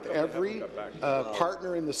work with every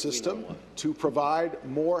partner in the system to provide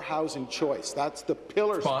more housing choice. That's the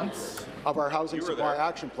pillar of our housing supply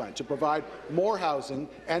action plan, to provide more housing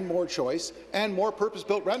and more choice and more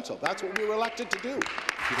purpose-built rental. That's what we were elected to do.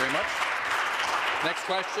 Thank you very much. Next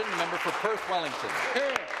question, the member for Perth Wellington.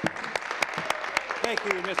 Thank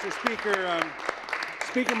you, Mr. Speaker.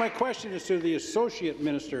 Speaker, my question is to the Associate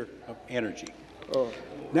Minister of Energy.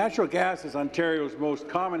 Natural gas is Ontario's most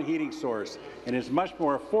common heating source and is much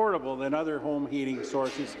more affordable than other home heating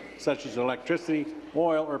sources such as electricity,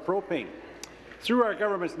 oil, or propane. Through our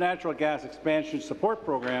government's natural gas expansion support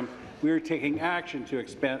program, we are taking action to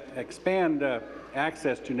expand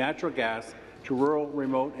access to natural gas to rural,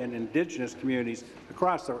 remote, and Indigenous communities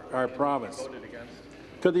across our province.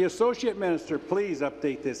 Could the Associate Minister please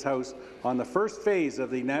update this House on the first phase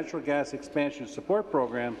of the Natural Gas Expansion Support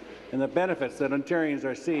Program and the benefits that Ontarians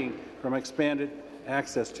are seeing from expanded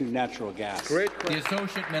access to natural gas? The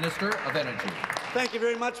Associate Minister of Energy. Thank you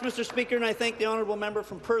very much, Mr. Speaker, and I thank the honourable member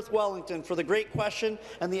from Perth Wellington for the great question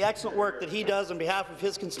and the excellent work that he does on behalf of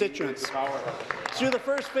his constituents. Through the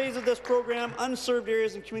first phase of this program, unserved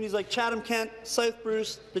areas in communities like Chatham-Kent, South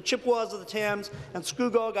Bruce, the Chippewas of the Thames, and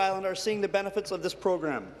Scugog Island are seeing the benefits of this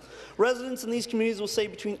program. Residents in these communities will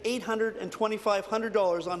save between $800 and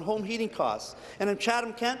 $2,500 on home heating costs, and in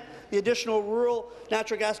Chatham-Kent, the additional rural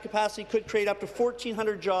natural gas capacity could create up to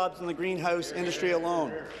 1,400 jobs in the greenhouse industry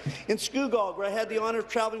alone. In Scugog, where I had the honour of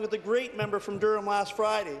travelling with a great member from Durham last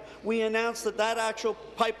Friday, we announced that actual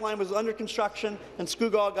pipeline was under construction in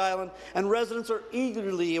Scugog Island, and residents are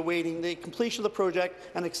eagerly awaiting the completion of the project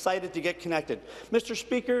and excited to get connected. Mr.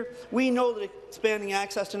 Speaker, we know that expanding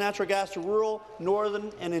access to natural gas to rural,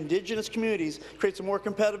 northern, and Indigenous communities creates a more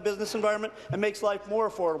competitive business environment and makes life more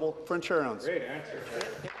affordable for Ontarians. Great answer.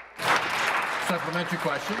 Supplementary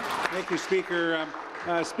question. Thank you, Speaker.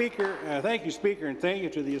 Speaker, thank you, Speaker, and thank you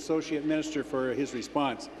to the Associate Minister for his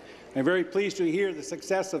response. I'm very pleased to hear the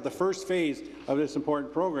success of the first phase of this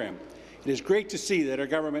important program. It is great to see that our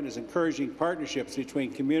government is encouraging partnerships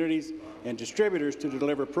between communities and distributors to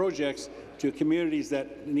deliver projects to communities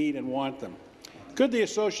that need and want them. Could the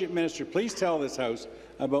Associate Minister please tell this House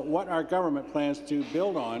about what our government plans to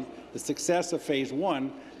build on the success of Phase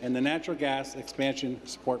 1 and the natural gas expansion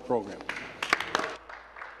support program?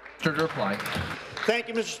 To reply. Thank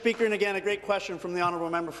you, Mr. Speaker, and again, a great question from the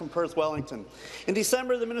honourable member from Perth Wellington. In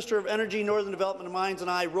December, the Minister of Energy, Northern Development and Mines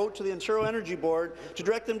and I wrote to the Ontario Energy Board to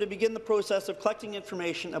direct them to begin the process of collecting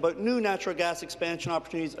information about new natural gas expansion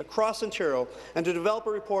opportunities across Ontario and to develop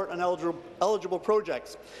a report on eligible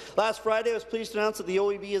projects. Last Friday, I was pleased to announce that the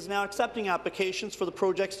OEB is now accepting applications for the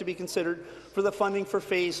projects to be considered for the funding for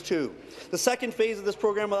Phase 2. The second phase of this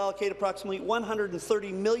program will allocate approximately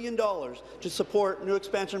 $130 million to support new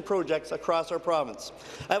expansion projects across our province.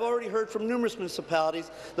 I have already heard from numerous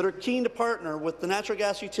municipalities that are keen to partner with the natural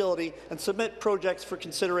gas utility and submit projects for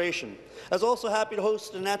consideration. I was also happy to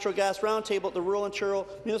host a natural gas roundtable at the Rural Ontario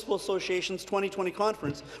Municipal Association's 2020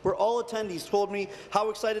 conference, where all attendees told me how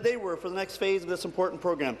excited they were for the next phase of this important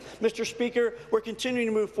program. Mr. Speaker, we're continuing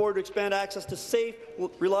to move forward to expand access to safe,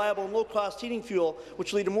 reliable and low-cost heating fuel,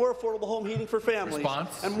 which lead to more affordable home heating for families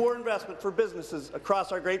and more investment for businesses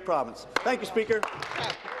across our great province. Thank you, Speaker.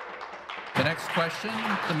 The next question,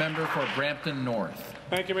 the member for Brampton North.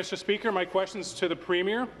 Thank you, Mr. Speaker. My question is to the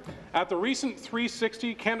Premier. At the recent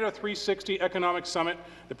Canada 360 Economic Summit,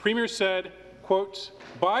 the Premier said, quote,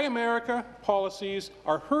 "Buy America policies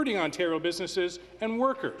are hurting Ontario businesses and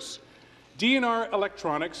workers." D&R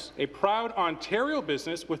Electronics, a proud Ontario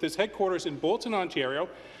business with its headquarters in Bolton, Ontario,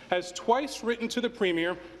 has twice written to the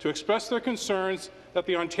Premier to express their concerns that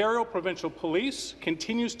the Ontario Provincial Police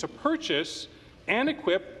continues to purchase and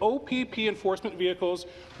equip OPP enforcement vehicles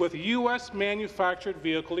with U.S. manufactured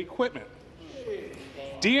vehicle equipment.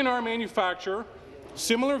 D&R manufactures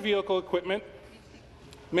similar vehicle equipment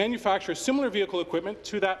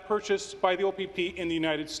to that purchased by the OPP in the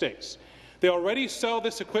United States. They already sell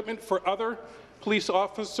this equipment for other police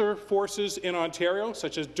officer forces in Ontario,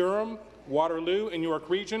 such as Durham, Waterloo, and York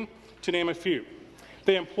Region, to name a few.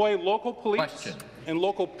 They employ local police and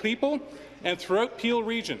local people and throughout Peel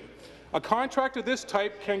Region. A contract of this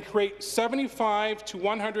type can create 75 to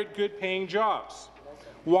 100 good-paying jobs.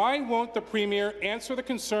 Why won't the Premier answer the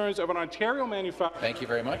concerns of an Ontario manufacturer? Thank you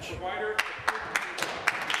very much. To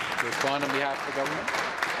respond on behalf of the government,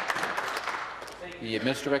 the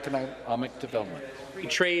Minister of Economic Development.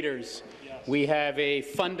 Traders, we have a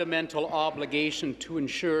fundamental obligation to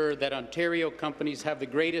ensure that Ontario companies have the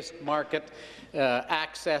greatest market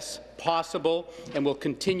access possible, and will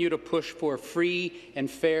continue to push for free and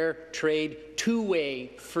fair trade, two-way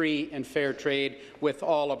free and fair trade with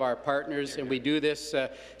all of our partners. And we do this,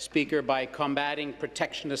 Speaker, by combating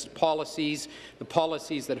protectionist policies, the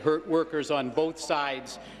policies that hurt workers on both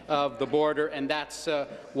sides of the border, and that's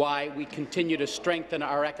why we continue to strengthen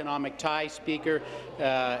our economic ties, Speaker,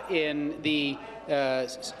 in the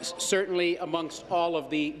certainly amongst all of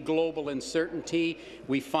the global uncertainty.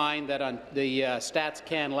 We find that on the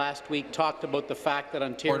StatsCan last week talked about the fact that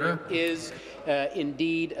Ontario is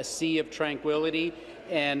indeed a sea of tranquility,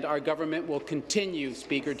 and our government will continue,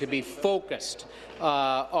 Speaker, to be focused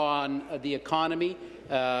on the economy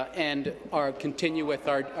and continue with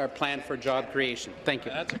our plan for job creation. Thank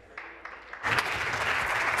you.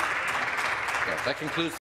 That concludes